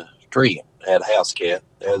started to tree him. Had a house cat.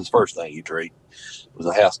 That was the first thing he treed. Was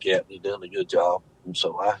a house cat, and he done a good job. And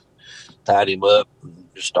so I tied him up and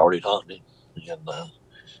just started hunting him. And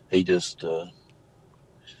he just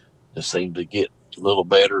seemed to get a little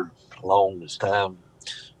better along as time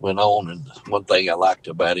went on. And one thing I liked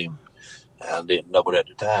about him, I didn't know it at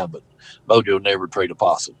the time, but Mojo never treated a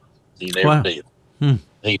possum. He never did.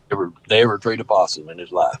 He never treated a possum in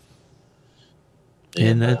his life.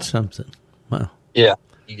 And that's something. Wow. Yeah,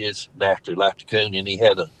 he just naturally liked a coon, and he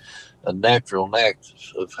had a natural knack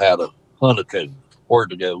of how to hunt a coon, where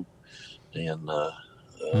to go. And I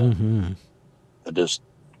just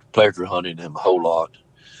pleasure hunting him a whole lot,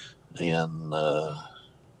 and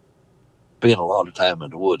spent a lot of time in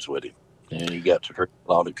the woods with him. And he got to treat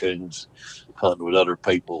a lot of coons, hunting with other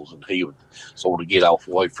peoples, and he would sort of get off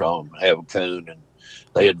away from them, have a coon, and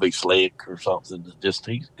they'd be slick or something. Just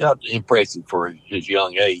he got impressive for his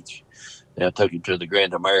young age. And I took him to the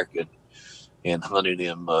Grand American and hunted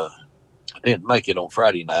him. I didn't make it on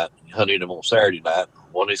Friday night. Hunted him on Saturday night.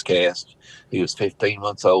 Won his cast. He was 15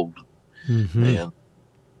 months old, and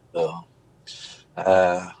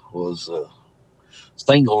I was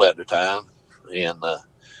single at the time, and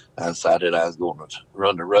I decided I was going to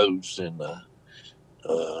run the roads and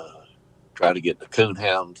try to get the coon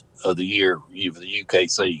hound of the year, even the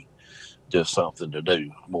UKC, just something to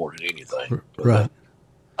do more than anything. Right.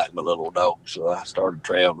 Like my little dog. So I started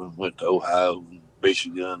traveling, went to Ohio,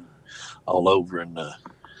 Michigan, all over, and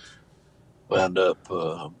wound up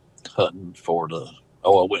hunting for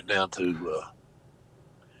I went down to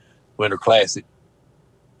Winter Classic.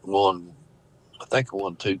 I think I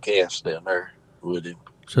won 2 casts down there with him.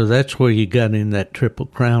 So that's where you got in that Triple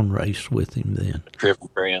Crown race with him then. Triple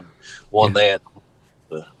Crown. Won that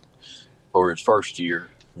for his first year.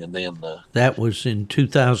 And then that was in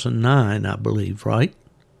 2009, I believe, right?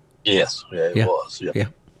 Yes, it was. Yeah.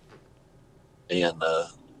 And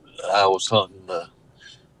I was hunting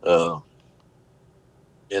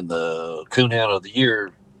in the coonhound of the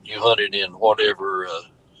year. You hunted in whatever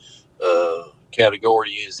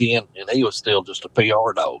category he was in, and he was still just a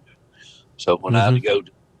PR dog. So when I had to go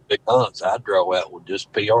to big hunts, I'd draw out with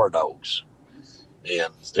just PR dogs,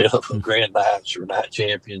 and instead of grand knights or night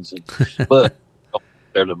champions. But that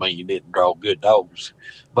doesn't mean you didn't draw good dogs.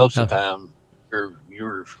 Most of the time,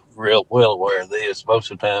 you're real well aware of this.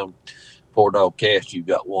 Most of the time, 4-dog cast, you've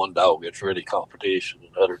got one dog that's really competition,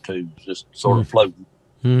 and the other two just sort of floating.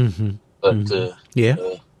 But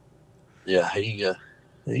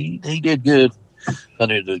he did good.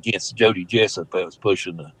 Hunted against Jody Jessup. I was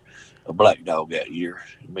pushing a black dog that year.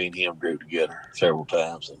 Me and him grew together several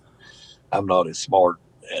times, and I'm not as smart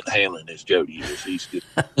at handling as Jody is. He's good.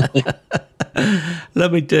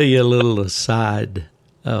 Let me tell you a little aside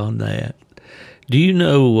on that. Do you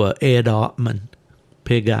know Ed Ottman,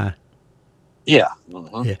 Pig Eye? Yeah.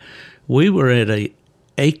 Yeah. We were at a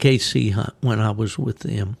AKC hunt when I was with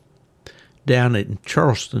them down in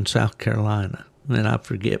Charleston, South Carolina. And I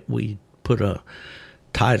forget, we put a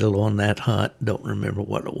title on that hunt. Don't remember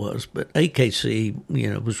what it was. But AKC,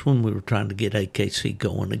 it was when we were trying to get AKC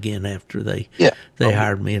going again after they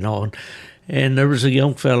hired me and all. And there was a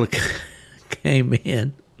young fella came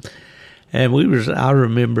in, and I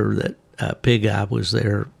remember that Pig Eye was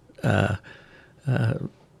there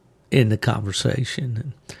in the conversation.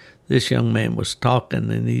 And this young man was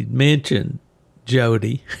talking, and he mentioned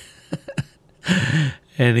Jody.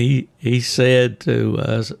 And he said to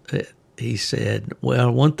us,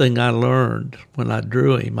 well, one thing I learned when I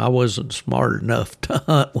drew him, I wasn't smart enough to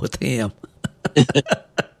hunt with him.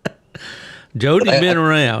 Jody been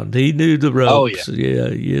around. He knew the ropes. Oh, yeah.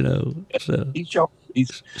 So he's sharp.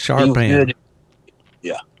 He's sharp hand.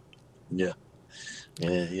 Yeah.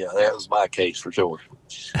 That was my case for sure.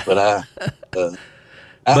 But I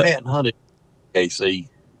hadn't hunted KC.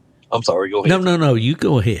 I'm sorry. Go ahead. No. You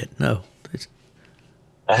go ahead. No.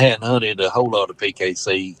 I hadn't hunted a whole lot of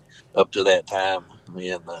PKC up to that time,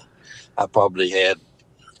 and I probably had,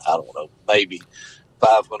 I don't know, maybe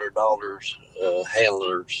 $500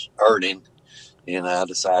 handlers earning, and I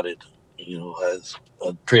decided, as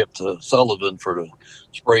a trip to Sullivan for the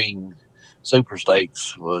Spring Super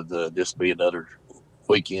Stakes would just be another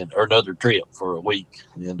weekend or another trip for a week,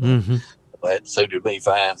 and that suited me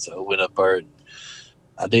fine. So I went up there, and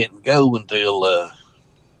I didn't go until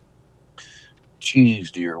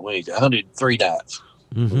Tuesday or Wednesday. I hunted 3 nights.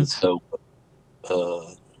 So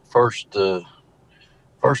first 2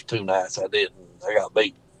 nights I didn't I got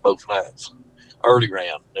beat both nights. Early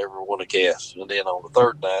round, never won a cast. And then on the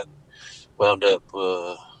third night, wound up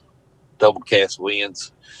double cast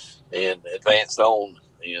wins and advanced on,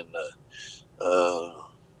 and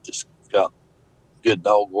just got good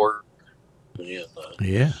dog work,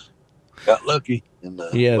 and got lucky. And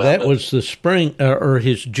that was the spring or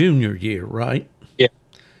his junior year, right? Yeah,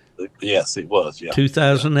 yes, it was. Yeah,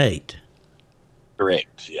 2008.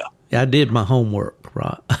 Correct. Yeah, I did my homework,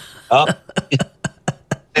 right?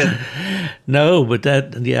 No, but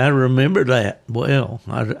I remember that well.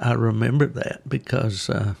 I remember that because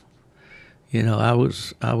I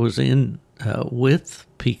was in with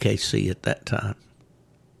PKC at that time.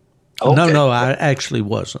 Okay. No, I actually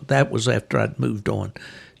wasn't. That was after I'd moved on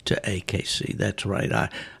to AKC. That's right.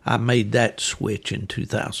 I made that switch in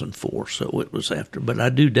 2004, so it was after. But I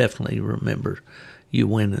do definitely remember you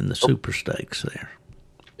winning the Super Stakes there.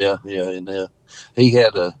 Yeah, and he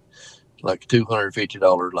had like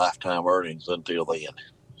 $250 lifetime earnings until then.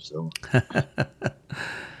 So,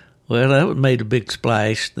 well, that made a big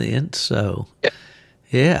splash then. So,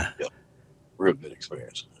 yeah. Real good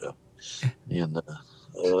experience. Yeah, and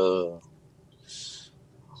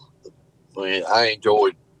I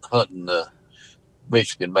enjoyed hunting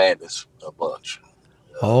Michigan Madness a bunch.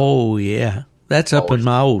 Oh yeah, that's up in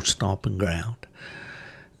my old stomping ground.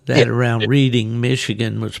 That around Reading,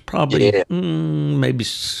 Michigan was probably maybe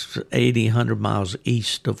 80, 100 miles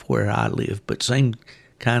east of where I live, but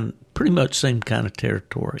pretty much same kind of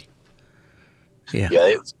territory. Yeah. Yeah,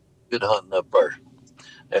 it was good hunting up there.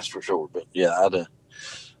 That's for sure. But yeah,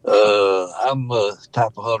 I'm a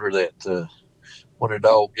type of hunter that when a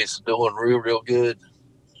dog gets doing real good,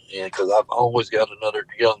 and because I've always got another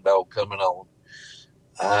young dog coming on,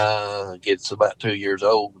 gets about 2 years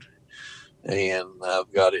old, and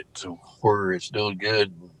I've got it to where it's doing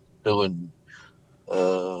good, doing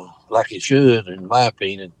like it should, in my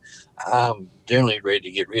opinion, I'm generally ready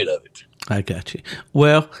to get rid of it. I got you.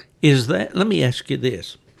 Well, let me ask you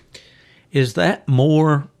this. Is that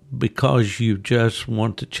more because you just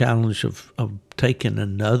want the challenge of taking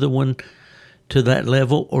another one to that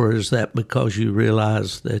level, or is that because you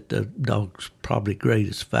realize that the dog's probably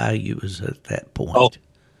greatest value is at that point?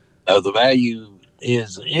 The value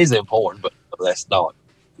is important, but that's not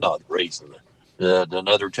the reason.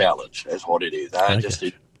 Another challenge, that's what it is.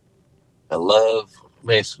 I love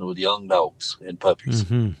messing with young dogs and puppies.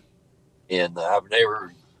 Mm-hmm. And I've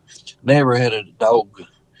never had a dog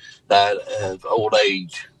die of old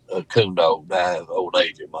age, a coon dog die of old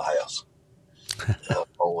age in my house. I've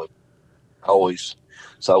always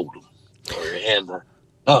sold them. And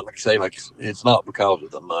not like I say, like it's not because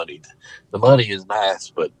of the money. The money is nice,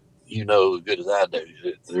 but as good as I do,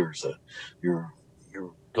 you're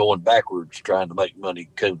going backwards trying to make money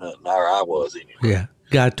coon hunting. Or I was anyway. Yeah.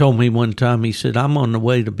 Guy told me one time, he said, I'm on the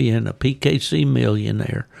way to being a PKC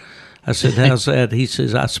millionaire. I said, how's that? He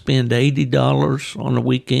says, I spend $80 on a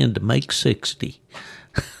weekend to make 60.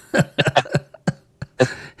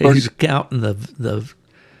 He's counting the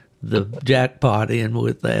jackpot in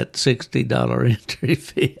with that $60 entry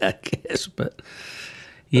fee, I guess. But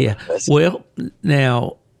yeah, well,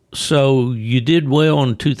 now, so you did well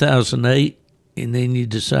in 2008, and then you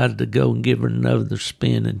decided to go and give her another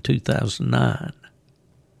spin in 2009.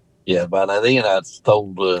 Yeah, by then I'd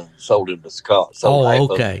sold him to Scott.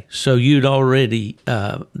 Okay. So you'd already,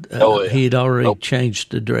 he'd already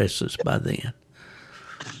changed addresses by then.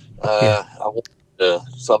 I wanted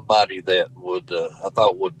somebody that I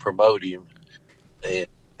thought would promote him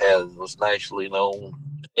and was nationally known,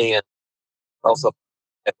 and also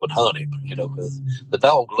that would hunt him, because the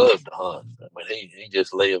dog loved to hunt. I mean, he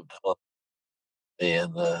just lived to hunt.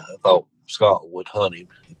 And I thought Scott would hunt him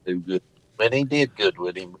and do good. And he did good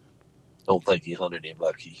with him. Don't think he hunted him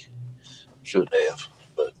like he should have.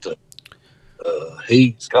 But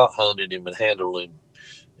Scott hunted him and handled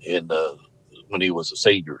him when he was a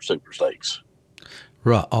senior Super Stakes.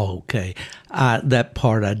 Right. Oh, okay. That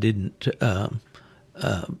part I didn't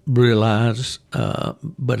realize,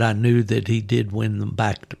 but I knew that he did win them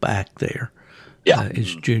back to back there. Yeah,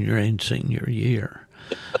 his junior and senior year.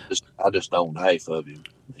 I just owned half of him,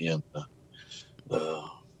 and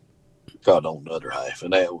God owned the other half,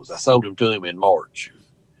 and I sold him to him in March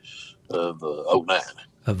of 09.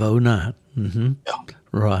 Of 09. Mm-hmm. Yeah.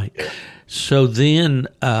 Right. Yeah. So then,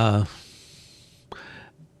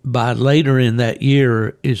 by later in that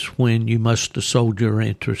year is when you must have sold your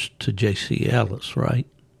interest to J.C. Ellis, right?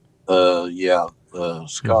 Yeah.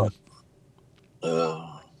 Scott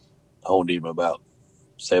owned him about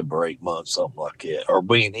 7 or 8 months, something like that. Or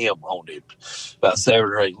me and him owned him about 7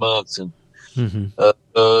 or 8 months. And I'm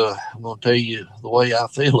going to tell you the way I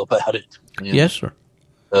feel about it. And, Yes, sir.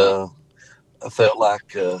 I felt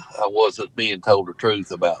like I wasn't being told the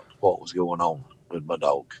truth about what was going on with my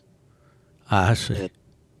dog. I see.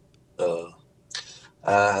 And,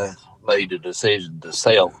 I made a decision to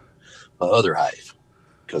sell my other half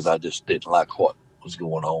because I just didn't like what was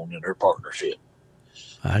going on in her partnership.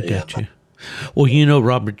 I got you. Well, you know,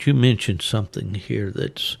 Robert, you mentioned something here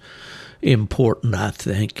that's important, I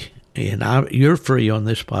think. And you're free on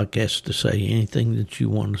this podcast to say anything that you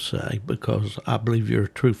want to say, because I believe you're a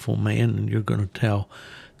truthful man and you're going to tell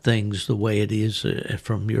things the way it is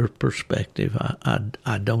from your perspective.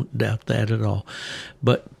 I don't doubt that at all.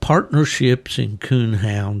 But partnerships in coon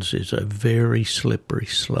hounds is a very slippery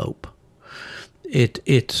slope.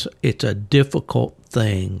 It's a difficult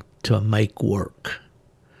thing to make work.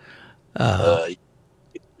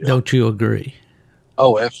 Don't you agree?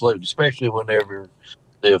 Oh, absolutely. Especially whenever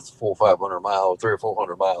they live 400 or 500 miles, 300 or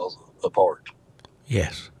 400 miles apart.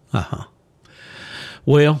 Yes.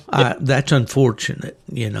 Well, that's unfortunate,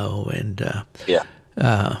 you know, and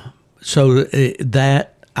so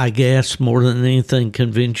that, I guess, more than anything,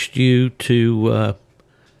 convinced you to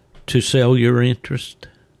sell your interest.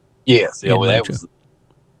 Yes, yeah, well, that was,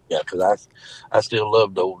 because I still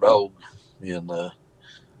loved the old dog, and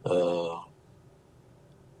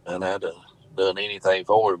I'd done anything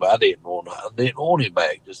for him, but I didn't want him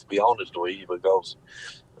back, just to be honest with you, because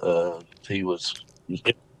he was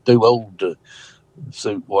too old to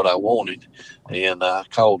suit what I wanted. And I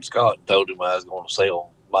called Scott and told him I was going to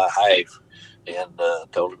sell my half, and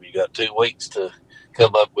told him, you got 2 weeks to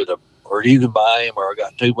come up with or you can buy him, or I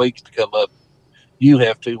got 2 weeks to come up. You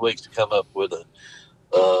have 2 weeks to come up with a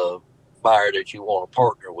buyer that you want to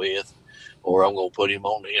partner with, or I'm going to put him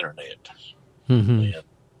on the internet. Mm-hmm. And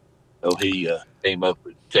so he came up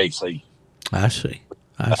with JC. I see.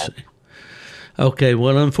 Okay,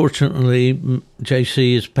 well, unfortunately,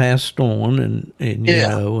 JC has passed on, and you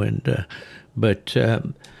know, but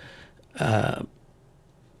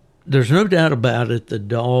there's no doubt about it. The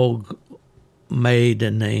dog made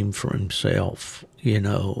a name for himself. You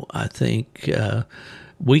know, I think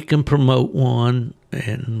we can promote one,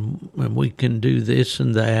 and we can do this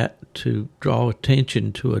and that to draw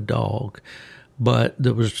attention to a dog, but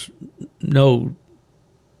there's no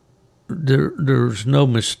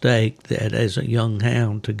mistake that as a young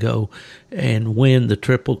hound to go and win the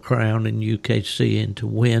Triple Crown in UKC and to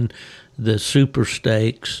win the Super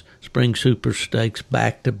Stakes, Spring Super Stakes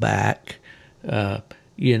back to back,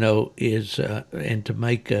 you know, is and to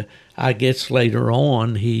make I guess later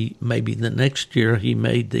on maybe the next year he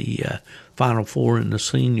made the Final Four in the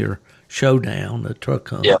senior showdown, the truck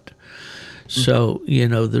hunt. Yep. So, you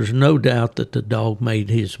know, there's no doubt that the dog made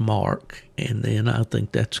his mark, and then I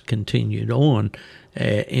think that's continued on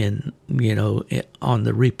on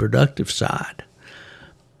the reproductive side.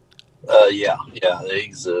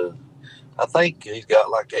 He's I think he's got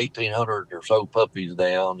like 1,800 or so puppies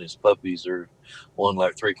down. His puppies are won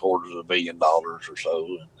like $750 million or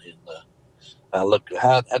so. And I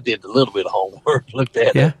did a little bit of homework, looked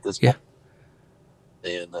at it this morning.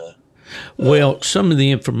 And well, some of the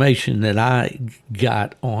information that I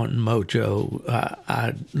got on Mojo,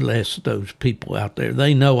 I left those people out there.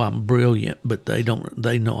 They know I'm brilliant, but they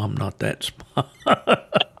know I'm not that smart.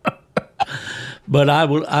 But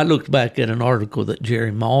I looked back at an article that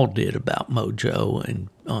Jerry Mall did about Mojo and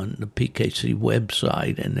on the PKC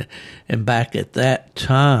website, and back at that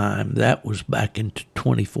time, that was back in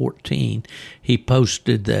 2014, he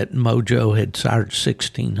posted that Mojo had sired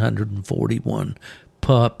 1,641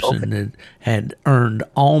 pups and had earned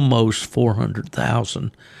almost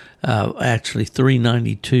 400,000, actually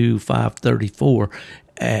 392, 534,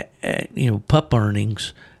 pup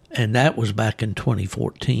earnings, and that was back in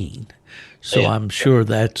 2014. So I'm sure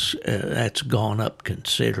that's gone up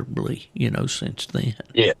considerably, since then.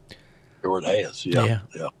 Yeah, sure it has. Yeah.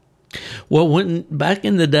 Well, back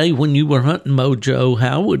in the day when you were hunting Mojo,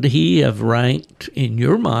 how would he have ranked in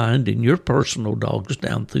your mind, in your personal dogs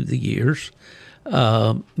down through the years?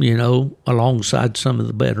 Alongside some of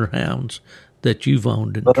the better hounds that you've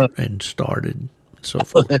owned and started and so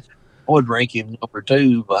forth. I would rank him number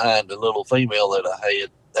 2 behind a little female that I had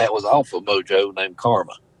that was off of Mojo named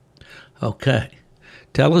Karma. Okay.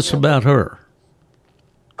 Tell us about her.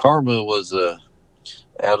 Karma was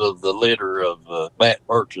out of the litter of Matt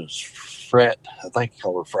Merchant's Frat. I think he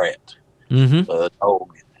called her Frat. Mm-hmm.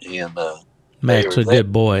 Dog. And Matt's a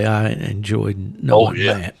good boy. I enjoyed knowing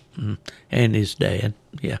Matt and his dad.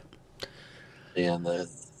 Yeah. And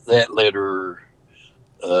that litter,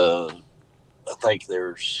 I think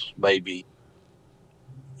there's maybe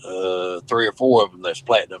 3 or 4 of them that's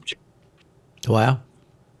platinum. Wow.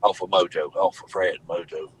 Off of Mojo, off of Frat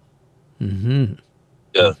Mojo. Mm-hmm.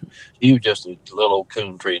 He was just a little old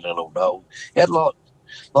coon treating little dog. Had a lot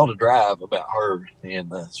of drive about her,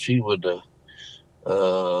 and she would had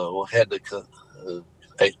the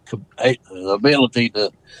ability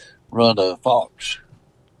to run a fox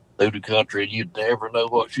through the country, and you'd never know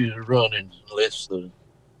what she was running unless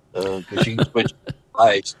because she switched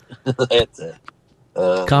fast.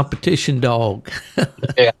 Competition dog.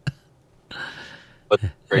 Yeah, but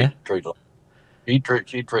Yeah. she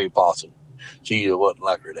treated possum. She wasn't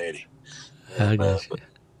like her daddy. I And, guess.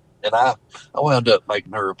 and I wound up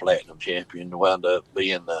making her a platinum champion. Wound up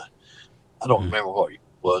being I don't remember what it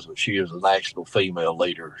was, but she was a national female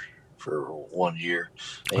leader for 1 year.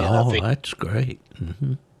 And That's great.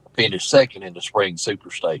 Mm-hmm. finished second in the Spring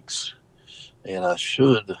Super Stakes. And I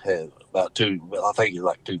should have I think it's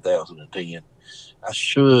like 2010. I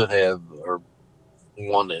should have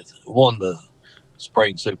won the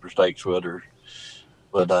Spring Super Stakes with her,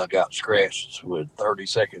 but I got scratched with 30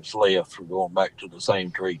 seconds left for going back to the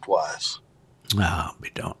same tree twice. Ah,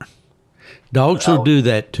 be darned. Dogs will do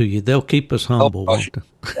that to you. They'll keep us humble. Yeah.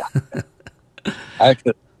 I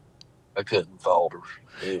couldn't fault her.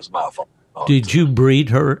 It was my fault. Did you breed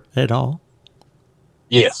her at all?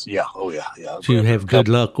 Yes. Yeah. Oh, yeah. Yeah. Did you have good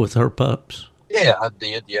luck with her pups? Yeah, I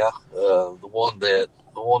did. Yeah. The one that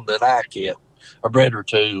I kept, I bred her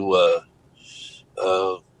to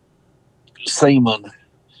Seaman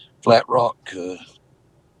Flat Rock.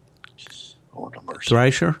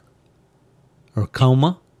 Thrasher or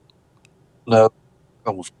Coma? No,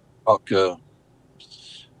 almost Rock.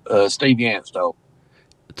 Steve Yance dog.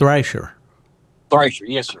 Thrasher,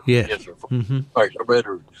 yes sir. Yeah. Yes sir. Mm-hmm. I bred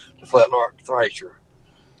her to Flat Rock Thrasher,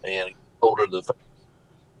 and told her that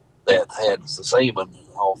had the semen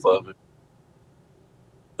off of it.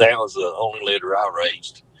 That was the only litter I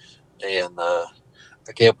raised, and I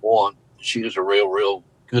kept one. She was a real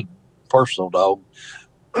good personal dog.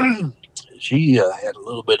 She had a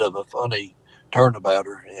little bit of a funny turn about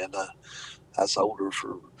her, and I sold her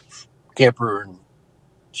kept her, and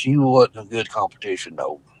she wasn't a good competition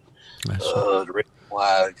dog. The reason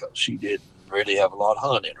why, because she didn't really have a lot of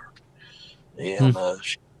hunt in her, and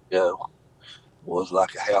she was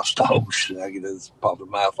like a house dog. I guess it's probably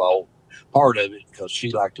my fault. Part of it because she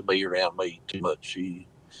liked to be around me too much. She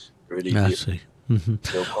really did. See.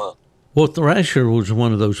 Mm-hmm. Hunt. Well, Thrasher was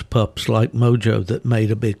one of those pups like Mojo that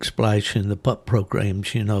made a big splash in the pup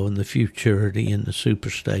programs, in the Futurity and the Super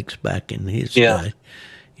Stakes back in his day.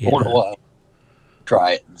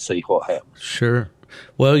 Try it and see what happens. Sure.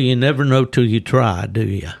 Well, you never know till you try, do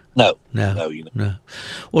you? No. No.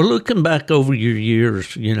 Well, looking back over your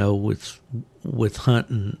years, with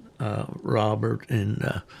hunting, Robert,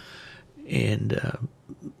 and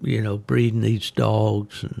breeding these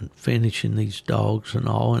dogs and finishing these dogs and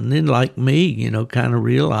all. And then like me, kind of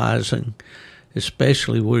realizing,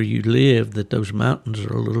 especially where you live, that those mountains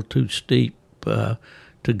are a little too steep to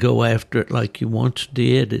go after it like you once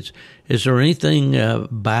did. Is there anything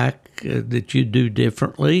back that you do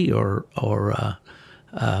differently or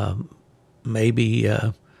maybe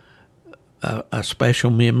a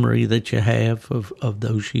special memory that you have of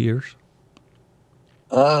those years?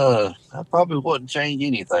 I probably wouldn't change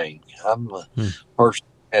anything. I'm a person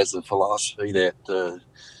that has the philosophy that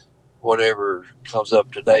whatever comes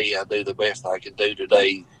up today, I do the best I can do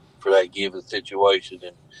today for that given situation.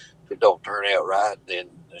 And if it don't turn out right, then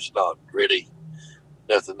there's not really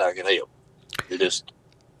nothing I can help. You just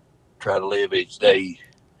try to live each day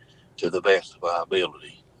to the best of my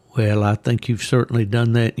ability. Well, I think you've certainly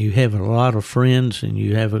done that. You have a lot of friends, and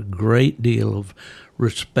you have a great deal of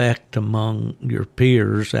respect among your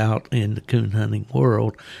peers out in the coon hunting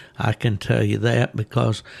world. I can tell you that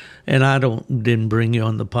because, and I didn't bring you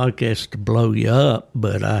on the podcast to blow you up,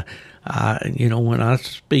 but I when I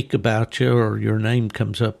speak about you or your name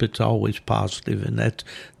comes up, it's always positive, and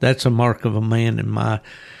that's a mark of a man in my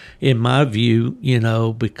view,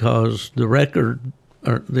 because the record,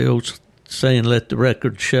 or the old saying, let the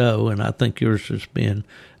record show, and I think yours has been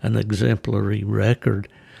an exemplary record.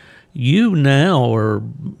 You now are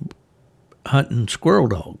hunting squirrel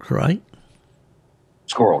dogs, right?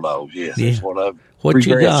 Squirrel dogs, yes. Yeah. That's what What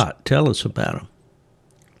you got? Tell us about them.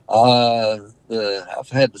 I've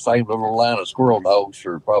had the same little line of squirrel dogs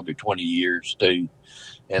for probably 20 years too,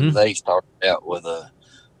 and they started out with a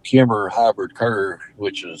Kimmer hybrid cur,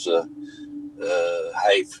 which is a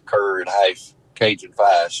half cur and half Cajun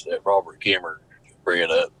feist that Robert Kimmer bred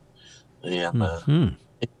up, and I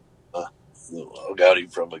got him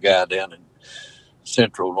from a guy down in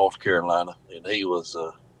central North Carolina, and he was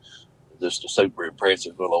just a super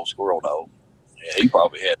impressive little old squirrel dog. Yeah, he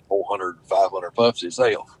probably had 400, 500 pups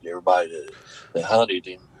himself. Everybody that hunted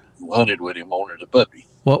him hunted with him on the puppy.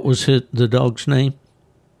 What was the dog's name?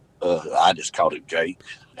 I just called him Jake.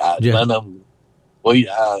 Yeah. None of them.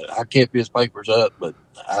 I kept his papers up, but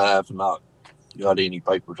I have not got any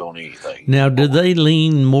papers on anything. Now, do they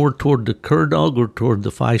lean more toward the cur dog or toward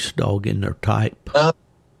the feist dog in their type?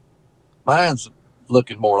 Mine's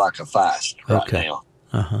looking more like a feist right now.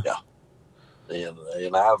 Uh-huh. Yeah.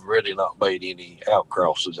 And I've really not made any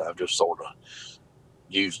outcrosses. I've just sort of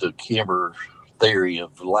used the Kimber theory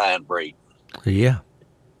of line breed. Yeah.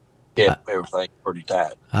 Kept everything pretty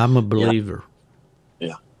tight. I'm a believer.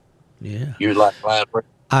 Yeah. Yeah. You like line breed?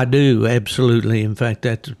 I do, absolutely. In fact,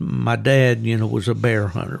 my dad, was a bear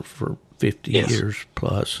hunter for 50 years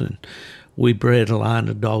plus, and we bred a line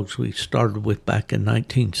of dogs we started with back in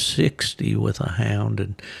 1960 with a hound,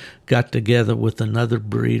 and got together with another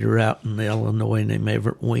breeder out in Illinois named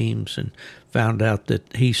Everett Weems, and found out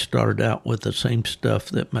that he started out with the same stuff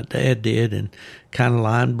that my dad did, and kind of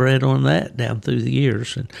line bred on that down through the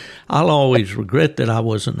years. And I'll always regret that I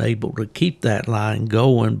wasn't able to keep that line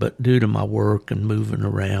going, but due to my work and moving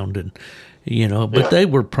around, and but they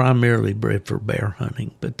were primarily bred for bear hunting,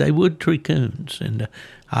 but they would tree coons, and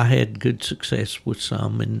I had good success with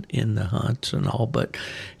some in the hunts and all. But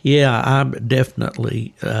yeah, I'm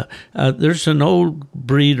definitely there's an old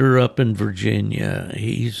breeder up in Virginia.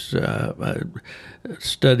 He's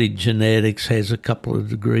studied genetics, has a couple of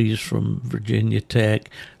degrees from Virginia Tech,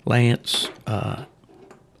 Lance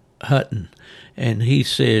Hutton, and he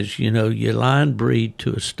says, you line breed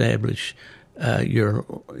to establish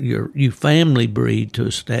you family breed to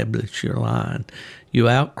establish your line. You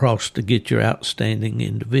outcross to get your outstanding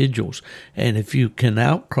individuals. And if you can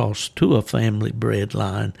outcross to a family bred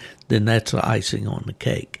line, then that's icing on the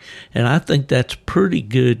cake. And I think that's pretty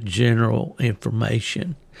good general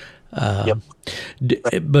information.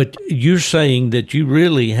 But you're saying that you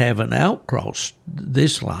really haven't outcrossed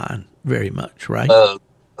this line very much, right? I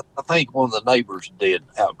think one of the neighbors did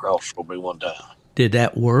outcross for me one time. Did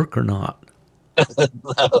that work or not?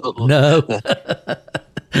 No.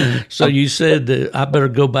 So you said that I better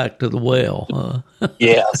go back to the well, huh?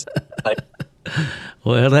 Yes.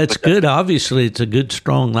 Well, that's good. Obviously, it's a good,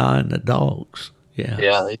 strong line of dogs.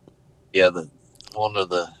 Yeah. Yeah. One of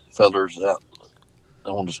the fellers out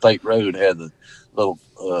on the state road had the little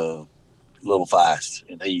feist,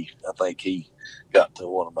 and I think he got to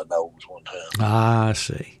one of my dogs one time. I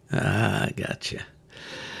see. I got you.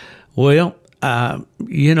 Well,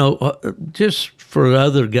 just for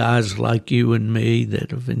other guys like you and me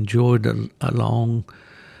that have enjoyed a long,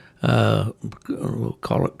 we'll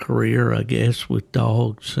call it career, I guess, with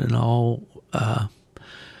dogs and all,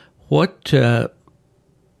 what does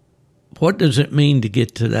it mean to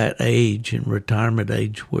get to that age and retirement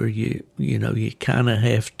age where you kind of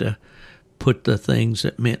have to put the things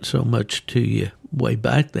that meant so much to you way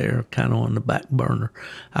back there kind of on the back burner?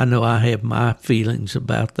 I know I have my feelings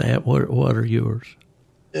about that. What are yours?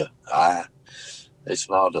 Yeah, it's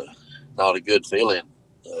not a good feeling.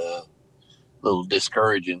 A little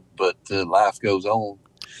discouraging, but life goes on,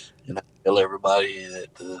 and I tell everybody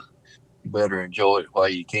that you better enjoy it while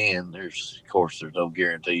you can. There's no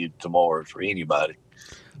guarantee tomorrow for anybody,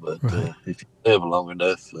 but right. If you live long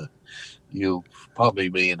enough, you'll probably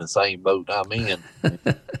be in the same boat I'm in.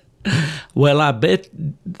 Well, I bet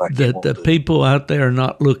that the people out there are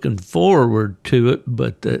not looking forward to it,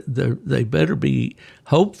 but they better be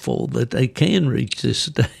hopeful that they can reach this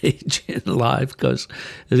stage in life, because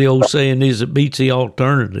the old saying is, it beats the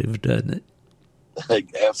alternative, doesn't it?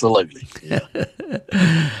 Absolutely. Yeah.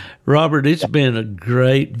 Robert, it's been a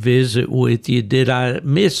great visit with you. Did I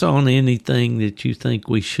miss on anything that you think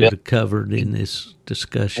we should have covered in this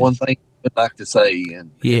discussion? One thing I'd like to say,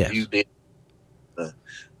 and yes. You did a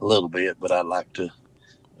little bit, but I'd like to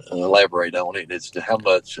elaborate on it. It's how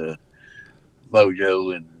much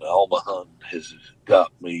Mojo and Omaha has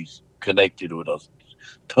got me connected with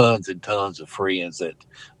tons and tons of friends that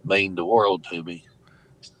mean the world to me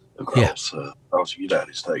across the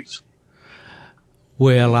United States.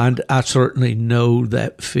 Well, I certainly know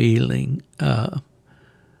that feeling,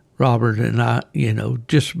 Robert, and I,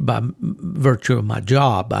 just by virtue of my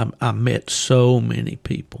job, I met so many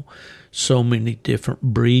people, so many different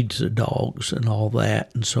breeds of dogs and all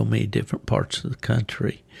that, in so many different parts of the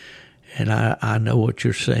country. And I know what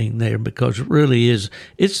you're saying there, because it really is,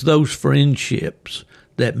 it's those friendships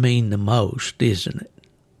that mean the most, isn't it?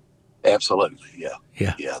 Absolutely, yeah.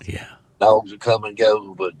 Dogs will come and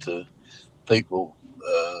go, but people,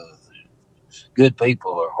 good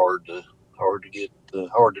people are hard to get,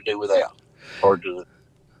 hard to do without.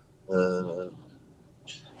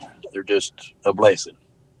 They're just a blessing.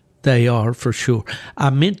 They are, for sure.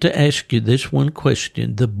 I meant to ask you this one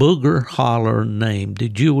question. The Boogar Hollow name,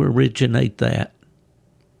 did you originate that?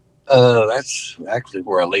 That's actually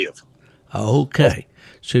where I live. Okay.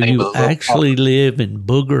 So you actually live in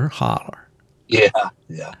Boogar Hollow. Yeah.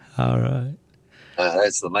 All right.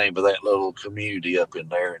 That's the name of that little community up in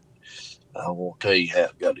there. I won't tell you how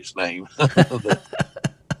it got its name.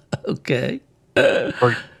 Okay.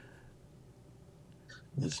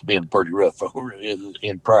 It's been pretty rough over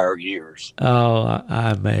in prior years. Oh,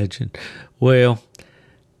 I imagine. Well,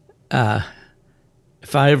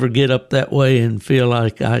 if I ever get up that way and feel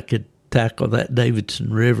like I could tackle that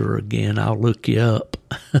Davidson River again, I'll look you up.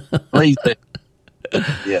 Please.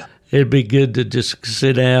 Yeah. It'd be good to just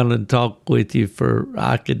sit down and talk with you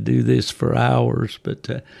I could do this for hours,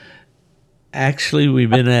 but actually we've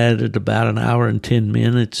been at it about an hour and 10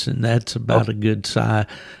 minutes, and that's about a good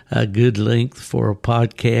length for a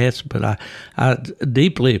podcast. But I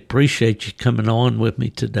deeply appreciate you coming on with me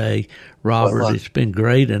today, Robert. It's been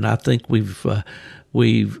great, and I think you've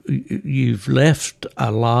left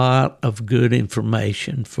a lot of good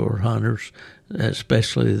information for hunters,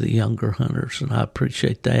 especially the younger hunters, and I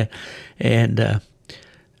appreciate that. And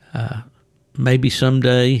maybe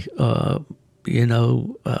someday,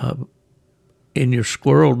 in your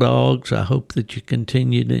squirrel dogs, I hope that you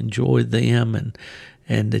continue to enjoy them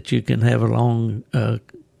and that you can have a long,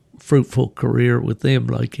 fruitful career with them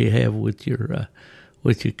like you have with your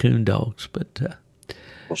coon dogs. But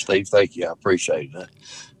well, Steve, thank you. I appreciate it.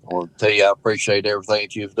 I want to tell you I appreciate everything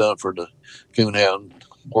that you've done for the coonhound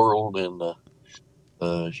world, and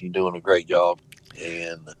you're doing a great job.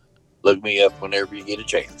 And look me up whenever you get a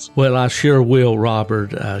chance. Well, I sure will,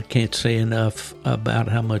 Robert. I can't say enough about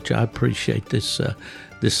how much I appreciate this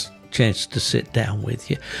chance to sit down with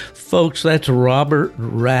you. Folks, that's Robert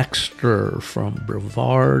Raxter from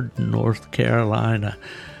Brevard, North Carolina,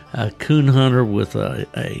 a coon hunter with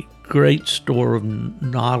a great store of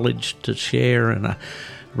knowledge to share. And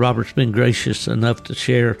Robert's been gracious enough to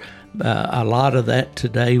share a lot of that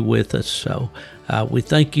today with us. So we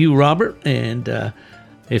thank you, Robert, and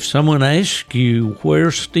if someone asks you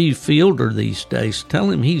where's Steve Fielder these days, tell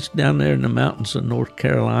him he's down there in the mountains of North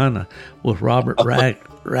Carolina with Robert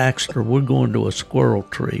Raxter. We're going to a squirrel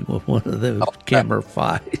tree with one of those Kimmer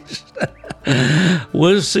feists.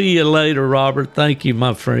 We'll see you later, Robert. Thank you,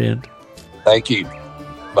 my friend. Thank you.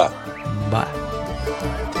 Bye.